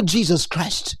don't know Jesus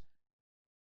Christ.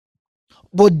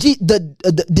 But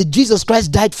did Jesus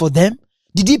Christ died for them?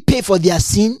 Did he pay for their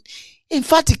sin?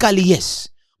 Emphatically, yes.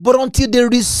 But until they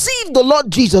receive the Lord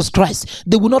Jesus Christ,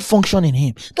 they will not function in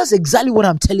him. That's exactly what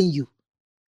I'm telling you.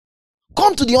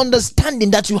 Come to the understanding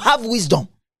that you have wisdom.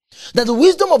 That the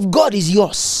wisdom of God is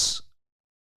yours.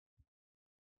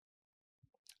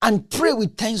 And pray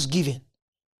with thanksgiving.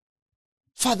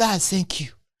 Father, I thank you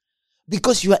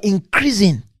because you are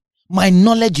increasing my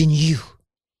knowledge in you.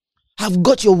 I've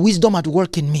got your wisdom at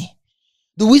work in me.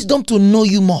 The wisdom to know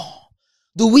you more.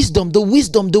 The wisdom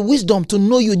to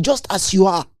know you just as you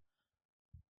are.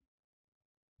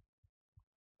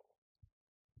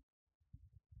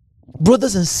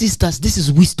 Brothers and sisters, this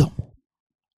is wisdom.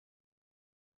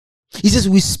 He says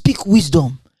we speak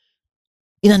wisdom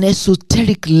in an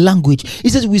esoteric language. He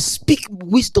says we speak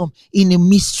wisdom in a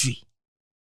mystery.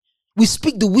 We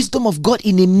speak the wisdom of God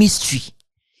in a mystery.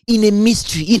 In a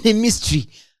mystery. In a mystery.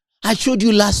 I showed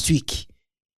you last week.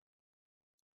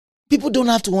 People don't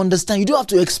have to understand. You don't have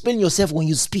to explain yourself when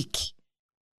you speak.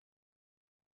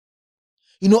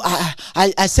 You know,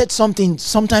 I said something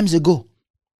sometimes ago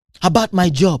about my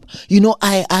job. You know,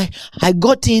 I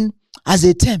got in as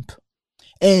a temp.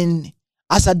 And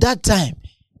as at that time,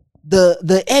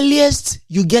 the earliest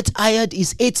you get hired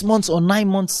is 8 months or 9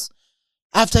 months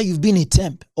after you've been a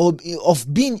temp, or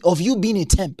of you being a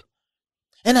temp.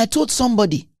 And I told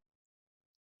somebody,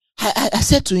 I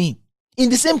said to him, in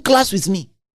the same class with me,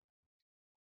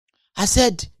 I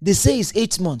said, they say it's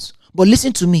 8 months, but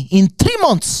listen to me, in 3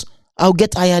 months, I'll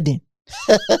get hired in.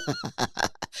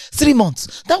 3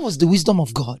 months. That was the wisdom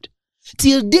of God.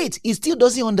 Till date, he still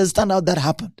doesn't understand how that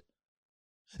happened.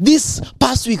 This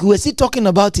past week, we were still talking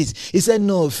about it. He said,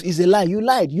 no, it's a lie. You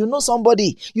lied. You know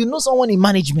somebody. You know someone in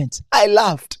management. I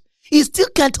laughed. He still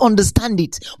can't understand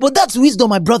it. But that's wisdom,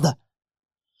 my brother.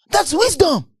 That's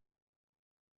wisdom.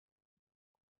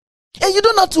 And you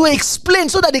don't have to explain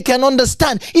so that they can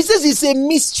understand. He says it's a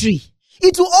mystery.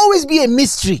 It will always be a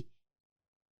mystery.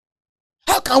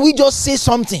 How can we just say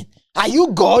something? Are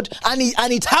you God? And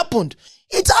it happened.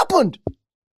 It happened.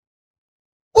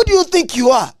 Who do you think you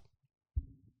are?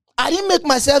 I didn't make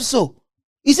myself so.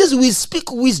 He says we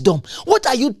speak wisdom. What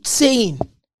are you saying?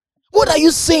 What are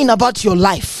you saying about your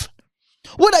life?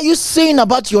 What are you saying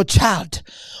about your child?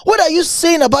 What are you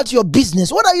saying about your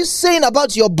business? What are you saying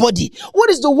about your body? What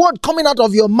is the word coming out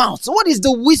of your mouth? What is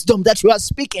the wisdom that you are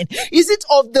speaking? Is it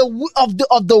of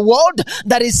the world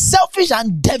that is selfish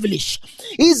and devilish?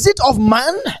 Is it of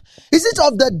man? Is it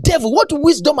of the devil? What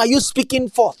wisdom are you speaking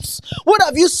forth? What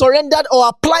have you surrendered or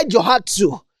applied your heart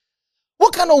to?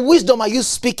 What kind of wisdom are you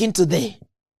speaking today?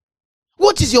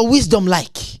 What is your wisdom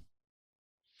like?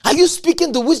 Are you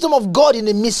speaking the wisdom of God in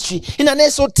a mystery, in an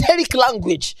esoteric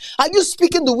language? Are you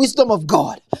speaking the wisdom of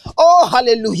God? Oh,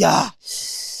 hallelujah.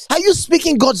 Are you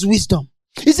speaking God's wisdom?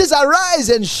 He says, arise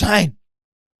and shine,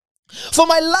 for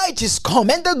my light is come,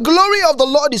 and the glory of the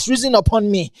Lord is risen upon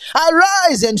me.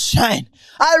 Arise and shine.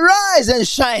 Arise and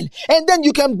shine. And then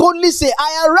you can boldly say,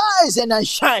 I arise and I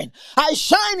shine. I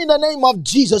shine in the name of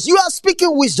Jesus. You are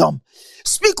speaking wisdom.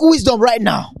 Speak wisdom right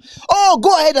now. Oh,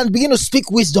 go ahead and begin to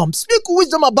speak wisdom. Speak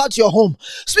wisdom about your home.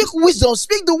 Speak wisdom.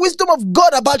 Speak the wisdom of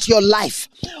God about your life.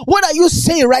 What are you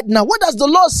saying right now? What has the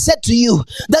Lord said to you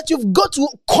that you've got to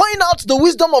coin out the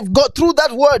wisdom of God through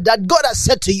that word that God has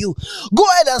said to you? Go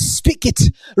ahead and speak it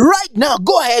right now.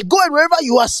 Go ahead wherever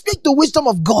you are. Speak the wisdom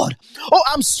of God. Oh,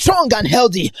 I'm strong and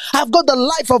healthy. I've got the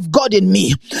life of God in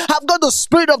me. I've got the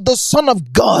spirit of the Son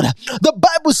of God. The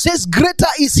Bible says, greater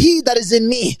is he that is in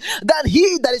me than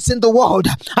he that is in the world.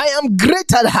 I am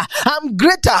greater. I'm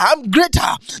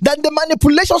greater than the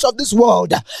manipulations of this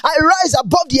world. I rise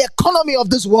above the economy of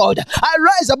this world. I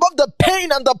rise above the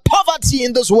pain and the poverty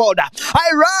in this world.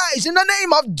 I rise in the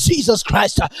name of Jesus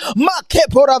Christ.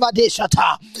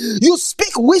 You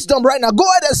speak wisdom right now. Go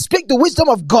ahead and speak the wisdom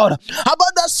of God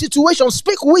about that situation.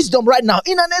 Speak wisdom right now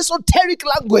in an esoteric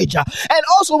language. And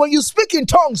also when you speak in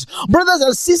tongues, brothers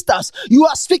and sisters, you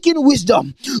are speaking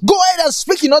wisdom. Go ahead and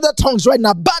speak in other tongues right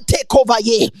now. Bate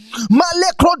kovaye,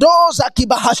 malekrodoza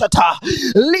kibahashata,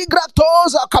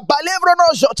 ligratoza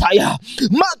kabalevrono jotaya,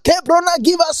 makebrona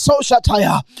giva so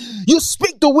shataya. You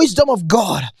speak the wisdom of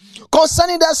God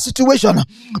concerning that situation.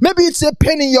 Maybe it's a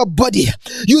pain in your body.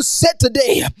 You said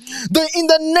today, in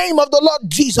the name of the Lord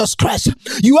Jesus Christ,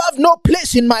 you have no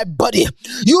place in my body.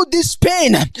 You, this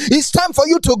pain, it's time for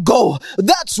you to go.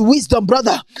 That's wisdom,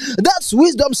 brother. That's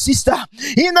wisdom, sister.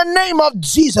 In the name of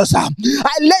Jesus, I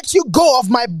let you go of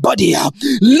my body.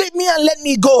 Leave me and let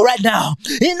me go right now.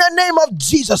 In the name of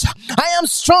Jesus, I am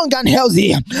strong and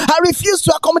healthy. I refuse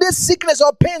to accommodate sickness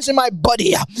or pains in my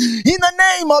body. In the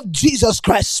name of Jesus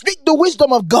Christ, speak the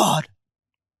wisdom of God.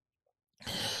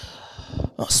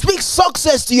 Speak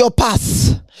success to your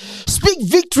path. Speak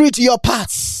victory to your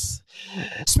path.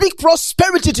 Speak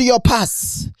prosperity to your path.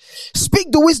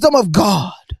 Speak the wisdom of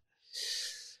God.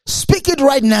 Speak it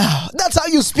right now. That's how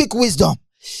you speak wisdom.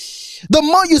 The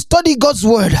more you study God's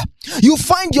word, you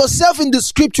find yourself in the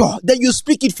scripture, then you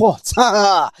speak it forth.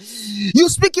 You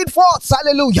speak it forth.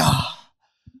 Hallelujah.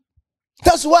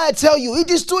 That's why I tell you,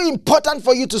 it is too important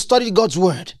for you to study God's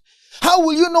word. How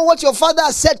will you know what your father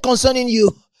has said concerning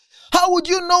you? How would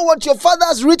you know what your father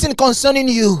has written concerning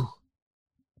you?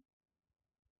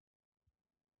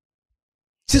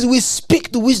 It says we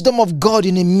speak the wisdom of God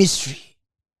in a mystery.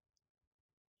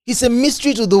 It's a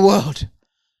mystery to the world.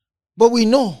 But we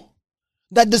know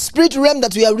that the spirit realm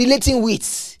that we are relating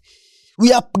with,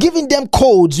 we are giving them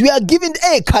codes. We are giving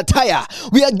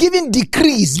kataya. We are giving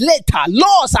decrees, letter,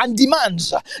 laws and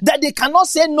demands that they cannot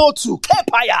say no to.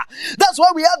 Kepaya. That's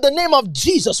why we have the name of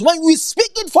Jesus. When we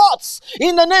speak it forth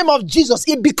in the name of Jesus,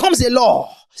 it becomes a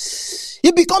law.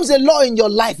 It becomes a law in your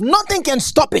life. Nothing can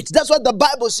stop it. That's what the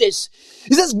Bible says.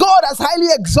 It says God has highly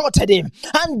exalted him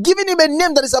and given him a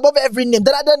name that is above every name.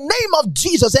 That at the name of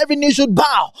Jesus, every knee should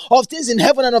bow, of things in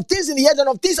heaven and of things in the earth and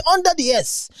of things under the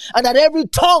earth. And that every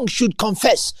tongue should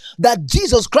confess that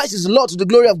Jesus Christ is Lord to the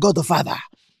glory of God the Father.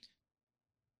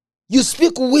 You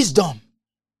speak wisdom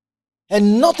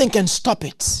and nothing can stop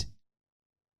it.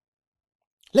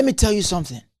 Let me tell you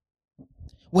something.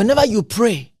 Whenever you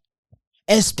pray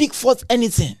and speak forth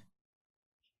anything,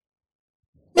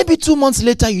 maybe 2 months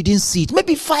later you didn't see it,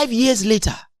 maybe 5 years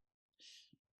later,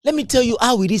 let me tell you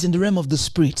how it is in the realm of the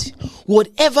spirit.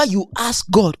 Whatever you ask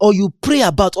God or you pray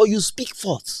about or you speak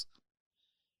forth,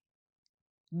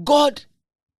 God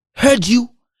heard you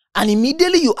and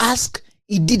immediately you ask,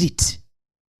 he did it.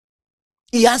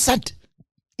 He answered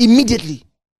immediately.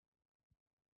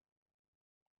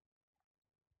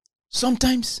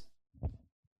 Sometimes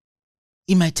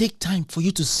it might take time for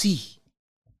you to see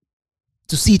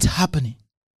it happening.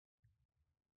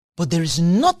 But there is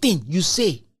nothing you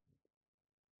say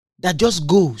that just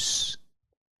goes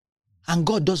and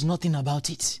God does nothing about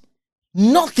it.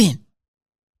 Nothing.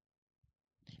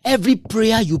 Every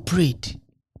prayer you prayed,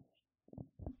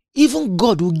 even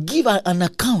God will give an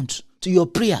account to your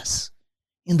prayers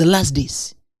in the last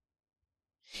days.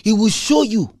 He will show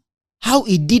you how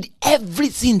he did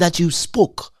everything that you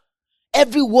spoke,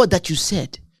 every word that you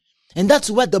said. And that's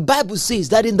what the Bible says,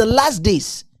 that in the last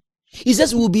days, he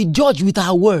says we'll be judged with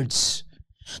our words.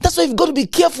 That's why you've got to be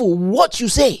careful what you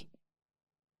say.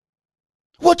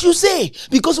 What you say.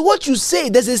 Because what you say,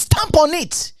 there's a stamp on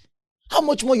it. How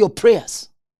much more your prayers?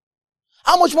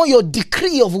 How much more your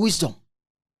decree of wisdom?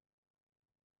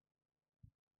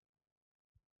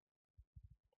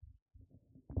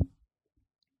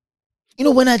 You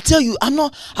know, when I tell you, I'm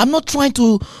not trying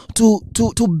to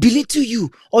belittle you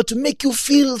or to make you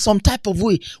feel some type of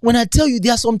way. When I tell you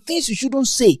there are some things you shouldn't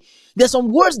say, there are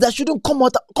some words that shouldn't come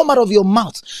out of your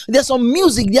mouth. There's some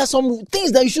music, there are some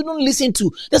things that you shouldn't listen to.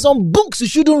 There's some books you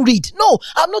shouldn't read. No,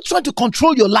 I'm not trying to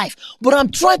control your life, but I'm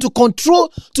trying to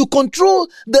control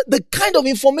the kind of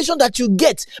information that you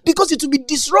get, because it will be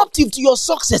disruptive to your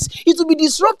success. It will be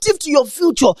disruptive to your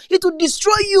future. It will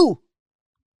destroy you.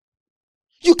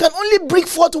 You can only bring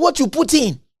forth what you put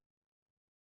in.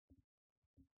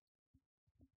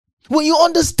 When you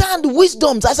understand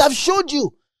wisdoms, as I've showed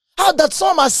you, how that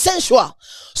some are sensual,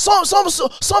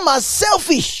 some are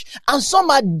selfish, and some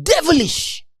are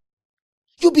devilish,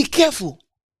 you be careful.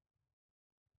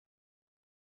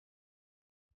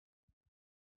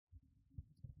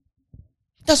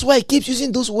 That's why he keeps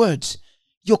using those words.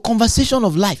 Your conversation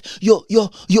of life, your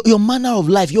manner of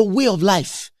life, your way of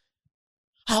life.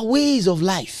 Our ways of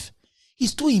life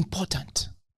is too important.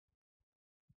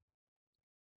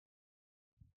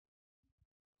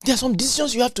 There are some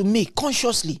decisions you have to make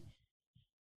consciously.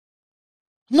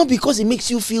 Not because it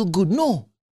makes you feel good, no.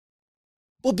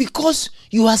 But because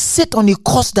you are set on a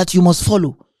course that you must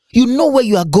follow. You know where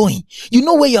you are going. You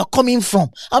know where you are coming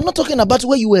from. I'm not talking about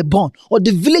where you were born or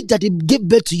the village that it gave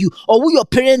birth to you or who your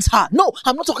parents are. No,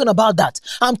 I'm not talking about that.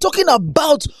 I'm talking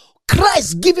about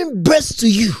Christ giving birth to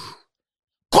you.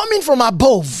 Coming from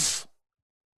above.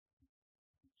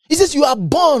 He says you are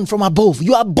born from above.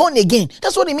 You are born again.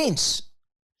 That's what it means.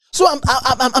 So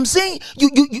I'm saying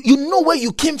you know where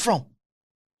you came from.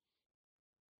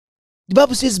 The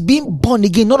Bible says being born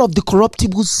again, not of the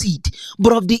corruptible seed,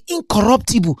 but of the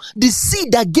incorruptible. The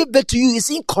seed that gave birth to you is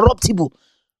incorruptible.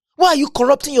 Why are you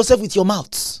corrupting yourself with your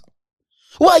mouth?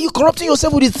 Why are you corrupting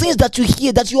yourself with the things that you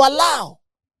hear, that you allow?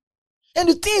 And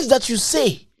the things that you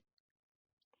say.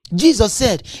 Jesus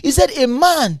said, he said a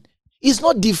man is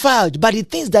not defiled by the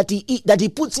things that he eat, that he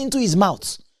puts into his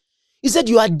mouth. He said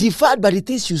you are defiled by the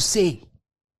things you say.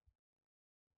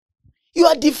 You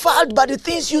are defiled by the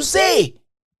things you say.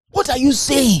 What are you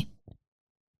saying?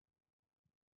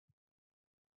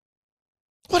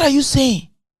 What are you saying?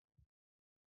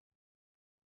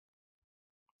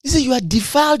 He said you are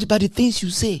defiled by the things you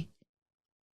say.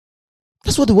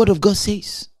 That's what the word of God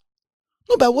says.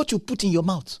 Not by what you put in your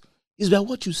mouth. It's by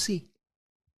what you say.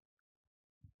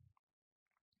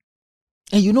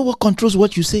 And you know what controls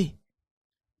what you say?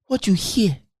 What you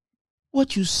hear.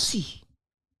 What you see.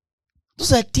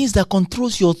 Those are things that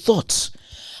controls your thoughts.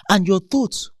 And your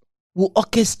thoughts will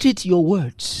orchestrate your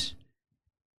words.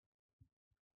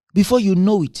 Before you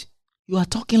know it, you are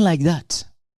talking like that.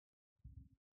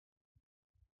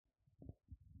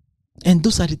 And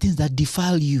those are the things that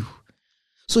defile you.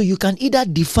 So you can either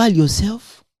defile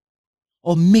yourself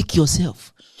or make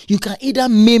yourself. You can either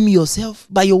maim yourself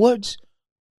by your words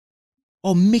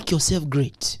or make yourself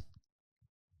great.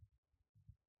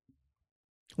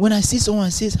 When I see someone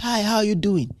says, "Hi, how are you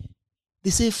doing?" They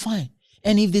say, "Fine."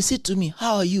 And if they say to me,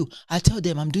 "How are you?" I tell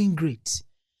them, "I'm doing great."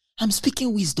 I'm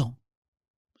speaking wisdom.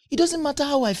 It doesn't matter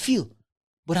how I feel,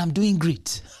 but I'm doing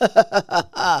great.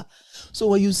 So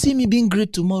when you see me being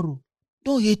great tomorrow,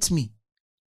 don't hate me.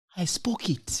 I spoke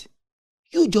it.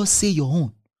 You just say your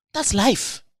own. That's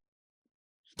life.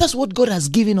 That's what God has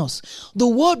given us. The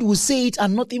word will say it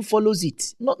and nothing follows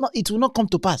it. It will not come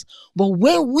to pass. But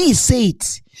when we say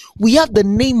it, we have the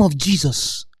name of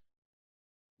Jesus.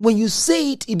 When you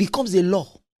say it, it becomes a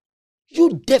law.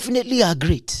 You definitely are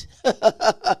great.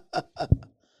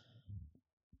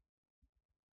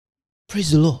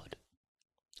 Praise the Lord.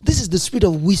 This is the spirit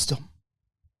of wisdom.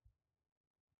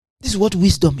 This is what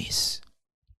wisdom is.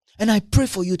 And I pray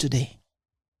for you today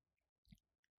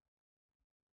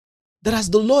that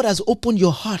as the Lord has opened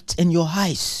your heart and your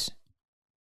eyes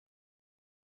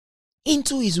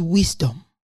into his wisdom,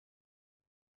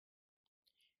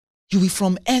 you will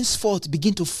from henceforth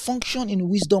begin to function in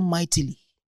wisdom mightily.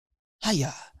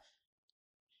 Higher.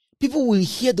 People will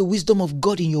hear the wisdom of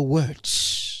God in your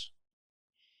words.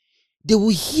 They will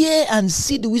hear and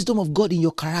see the wisdom of God in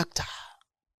your character.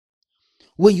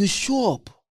 When you show up,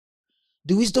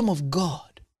 the wisdom of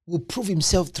God will prove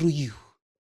himself through you.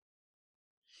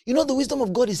 You know, the wisdom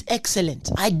of God is excellent.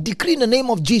 I decree in the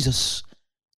name of Jesus,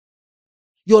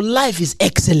 your life is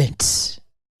excellent.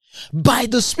 By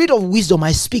the spirit of wisdom,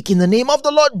 I speak in the name of the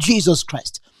Lord Jesus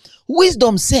Christ.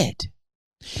 Wisdom said,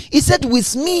 he said,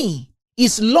 with me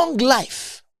is long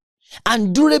life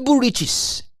and durable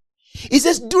riches. He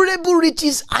says durable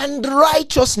riches and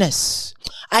righteousness.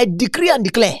 I decree and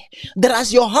declare that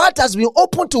as your heart has been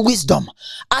opened to wisdom,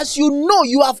 as you know,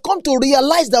 you have come to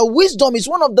realize that wisdom is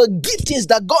one of the giftings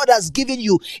that God has given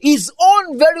you, his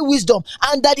own very wisdom,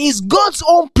 and that is God's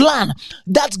own plan,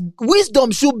 that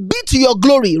wisdom should be to your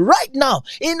glory right now.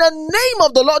 In the name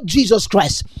of the Lord Jesus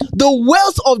Christ, the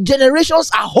wealth of generations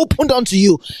are opened unto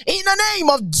you. In the name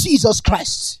of Jesus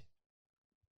Christ.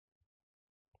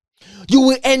 You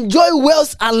will enjoy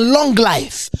wealth and long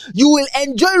life. You will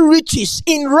enjoy riches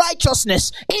in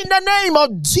righteousness in the name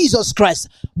of Jesus Christ.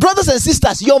 Brothers and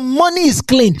sisters, your money is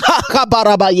clean. In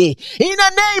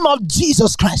the name of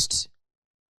Jesus Christ.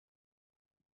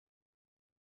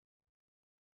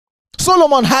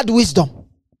 Solomon had wisdom.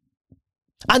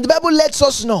 And the Bible lets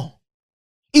us know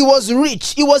he was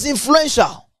rich. He was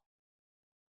influential.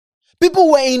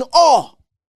 People were in awe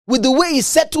with the way he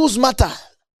settles matters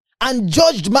and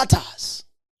judged matters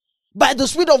by the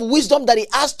spirit of wisdom that he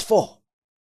asked for.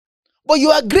 But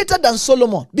you are greater than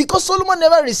Solomon, because Solomon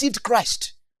never received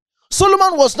Christ.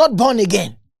 Solomon was not born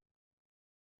again.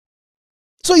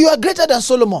 So you are greater than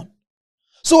Solomon.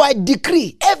 So I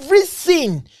decree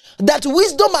everything that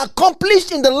wisdom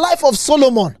accomplished in the life of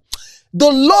Solomon, the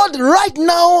Lord right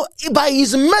now by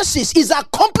his mercies is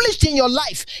accomplished in your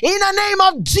life in the name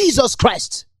of Jesus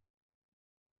Christ.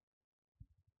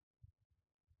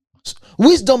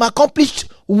 Wisdom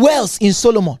accomplished wealth in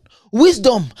Solomon.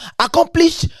 Wisdom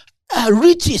accomplished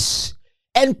riches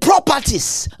and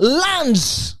properties,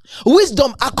 lands.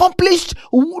 Wisdom accomplished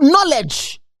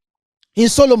knowledge in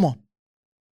Solomon.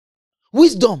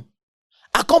 Wisdom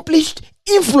accomplished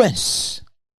influence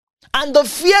and the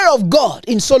fear of God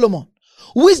in Solomon.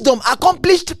 Wisdom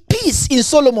accomplished peace in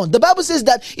Solomon. The Bible says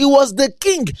that he was the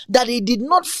king that he did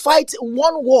not fight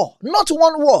one war, not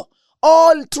one war,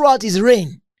 all throughout his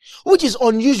reign, which is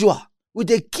unusual with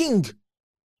the king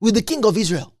of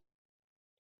Israel.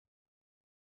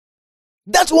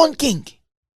 That's one king.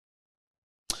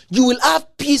 You will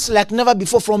have peace like never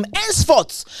before from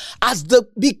henceforth,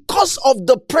 because of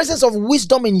the presence of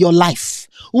wisdom in your life.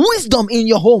 Wisdom in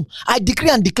your home. I decree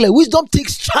and declare, wisdom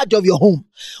takes charge of your home.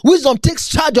 Wisdom takes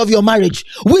charge of your marriage.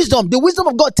 The wisdom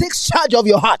of God takes charge of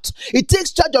your heart. It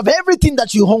takes charge of everything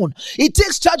that you own. It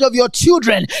takes charge of your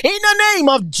children in the name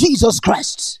of Jesus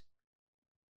Christ.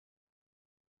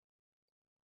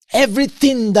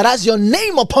 Everything that has your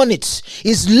name upon it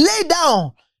is laid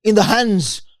down in the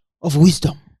hands of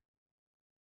wisdom.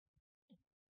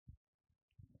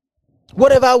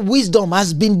 Whatever wisdom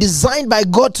has been designed by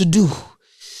God to do.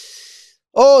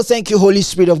 Oh, thank you, Holy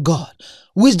Spirit of God.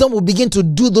 Wisdom will begin to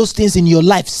do those things in your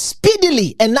life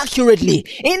speedily and accurately.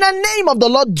 In the name of the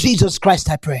Lord Jesus Christ,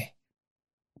 I pray.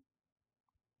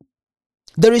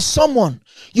 There is someone,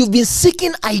 you've been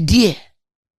seeking idea,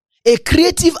 a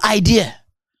creative idea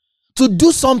to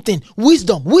do something.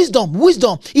 Wisdom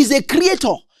is a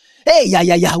creator. Hey,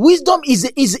 wisdom is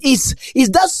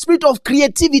that spirit of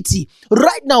creativity.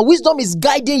 Right now, wisdom is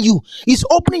guiding you. It's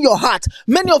opening your heart.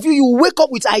 Many of you, you wake up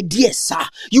with ideas.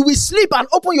 You will sleep and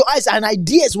open your eyes and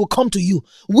ideas will come to you.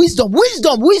 Wisdom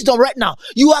right now.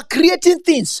 You are creating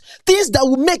things that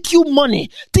will make you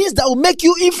money, things that will make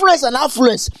you influence and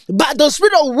affluence. But the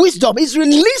spirit of wisdom is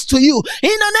released to you in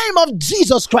the name of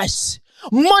Jesus Christ.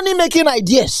 Money making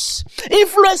ideas,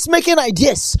 influence making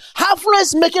ideas,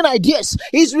 affluence making ideas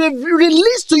is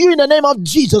released to you in the name of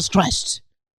Jesus Christ.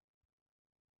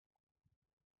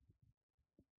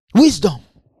 Wisdom.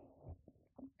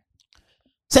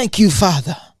 Thank you,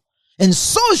 Father. And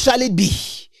so shall it be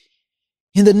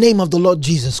in the name of the Lord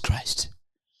Jesus Christ.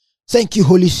 Thank you,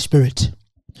 Holy Spirit.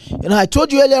 I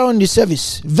told you earlier on in the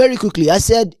service, very quickly, I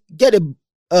said, get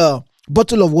a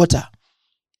bottle of water.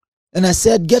 And I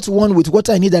said, get one with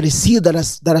water in it that is sealed, that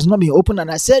has not been opened. And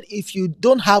I said, if you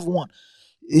don't have one,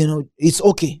 it's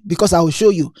okay, because I will show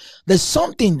you. There's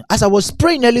something, as I was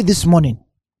praying early this morning,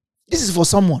 this is for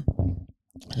someone.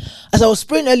 As I was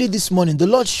praying early this morning, the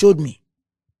Lord showed me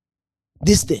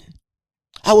this thing.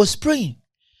 I was praying,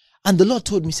 and the Lord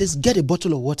told me, says, get a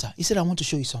bottle of water. He said, I want to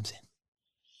show you something.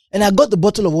 And I got the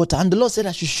bottle of water, and the Lord said,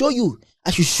 I should show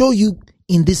you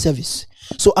in this service.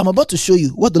 So I'm about to show you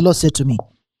what the Lord said to me.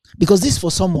 Because this is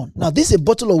for someone. Now, this is a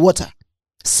bottle of water,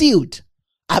 sealed.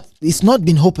 It's not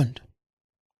been opened.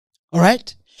 All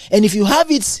right? And if you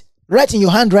have it right in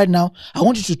your hand right now, I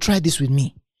want you to try this with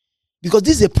me. Because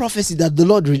this is a prophecy that the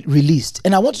Lord released.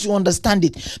 And I want you to understand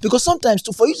it. Because sometimes,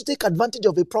 for you to take advantage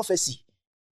of a prophecy,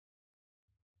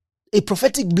 a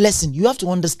prophetic blessing, you have to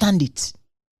understand it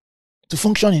to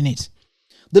function in it.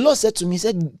 The Lord said to me, he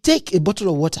said, take a bottle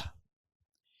of water.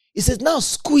 He says, now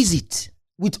squeeze it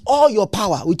with all your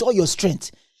power, with all your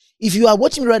strength. If you are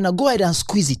watching me right now, go ahead and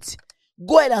squeeze it.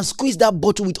 Go ahead and squeeze that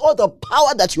bottle with all the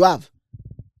power that you have.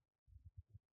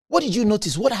 What did you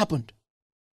notice? What happened?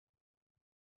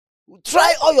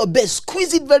 Try all your best.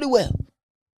 Squeeze it very well.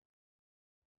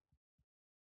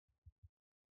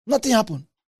 Nothing happened.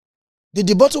 Did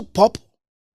the bottle pop?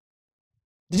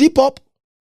 Did it pop?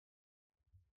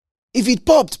 If it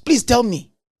popped, please tell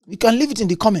me. You can leave it in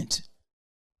the comment.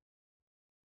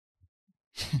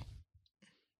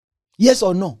 Yes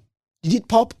or no? Did it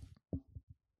pop?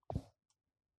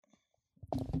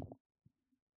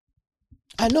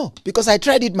 I know, because I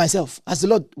tried it myself as the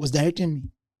Lord was directing me.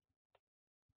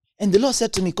 And the Lord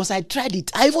said to me, because I tried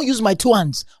it, I even used my 2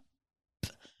 hands.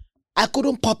 I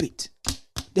couldn't pop it.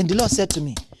 Then the Lord said to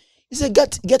me, he said,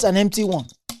 get an empty one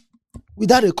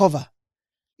without a cover.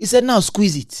 He said, now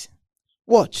squeeze it.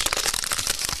 Watch.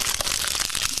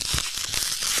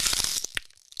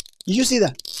 Did you see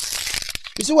that?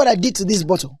 You see what I did to this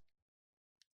bottle?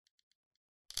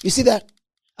 You see that?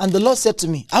 And the Lord said to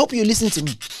me, I hope you listen to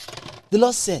me. The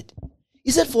Lord said,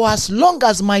 he said, for as long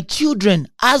as my children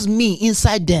has me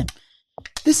inside them,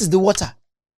 this is the water.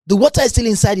 The water is still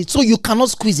inside it, so you cannot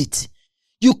squeeze it.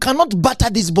 You cannot batter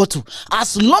this bottle.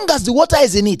 As long as the water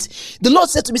is in it. The Lord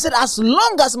said to me, he said, as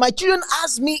long as my children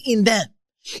has me in them,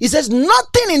 he says,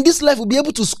 nothing in this life will be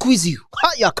able to squeeze you.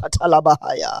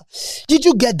 Did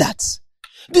you get that?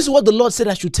 This is what the Lord said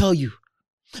I should tell you.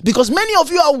 Because many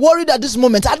of you are worried at this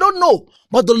moment. I don't know.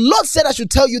 But the Lord said I should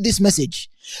tell you this message.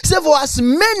 He said, for as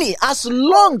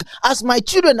long as my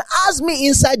children has me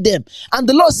inside them. And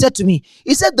the Lord said to me,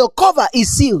 he said, the cover is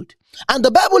sealed. And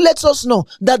the Bible lets us know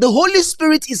that the Holy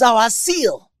Spirit is our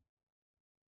seal.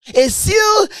 A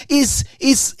seal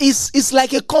is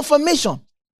like a confirmation.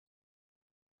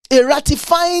 A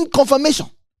ratifying confirmation.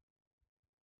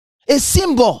 A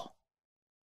symbol.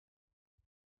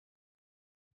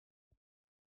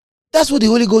 That's what the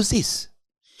Holy Ghost is.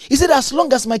 He said, as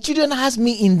long as my children has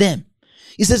me in them,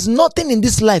 he says, nothing in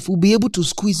this life will be able to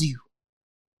squeeze you.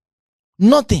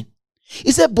 Nothing.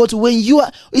 He said, but when you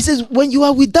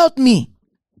are without me,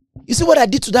 you see what I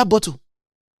did to that bottle?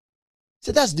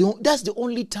 He said, that's the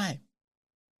only time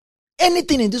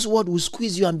anything in this world will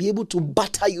squeeze you and be able to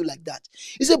batter you like that.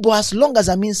 He said, but as long as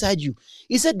I'm inside you,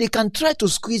 he said, they can try to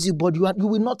squeeze you, but you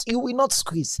will not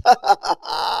squeeze.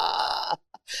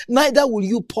 Neither will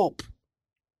you pop.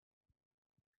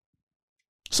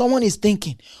 Someone is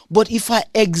thinking, but if I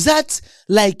exert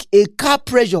like a car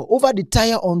pressure over the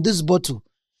tire on this bottle,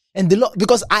 and the Lord,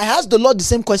 because I asked the Lord the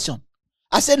same question.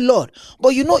 I said, Lord,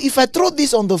 but if I throw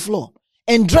this on the floor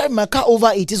and drive my car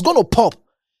over it, it's going to pop.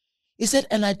 He said,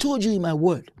 and I told you in my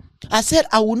word, I said,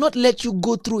 I will not let you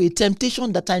go through a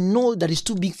temptation that I know that is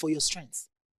too big for your strength.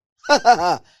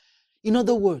 In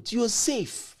other words, you're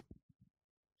safe.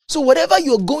 So whatever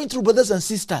you're going through, brothers and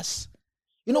sisters,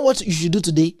 you know what you should do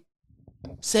today?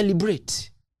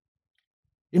 Celebrate.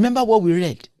 Remember what we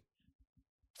read.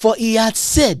 For he had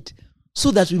said, so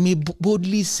that we may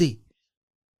boldly say.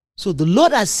 So the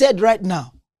Lord has said right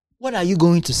now, what are you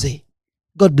going to say?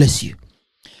 God bless you.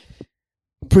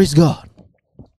 Praise God.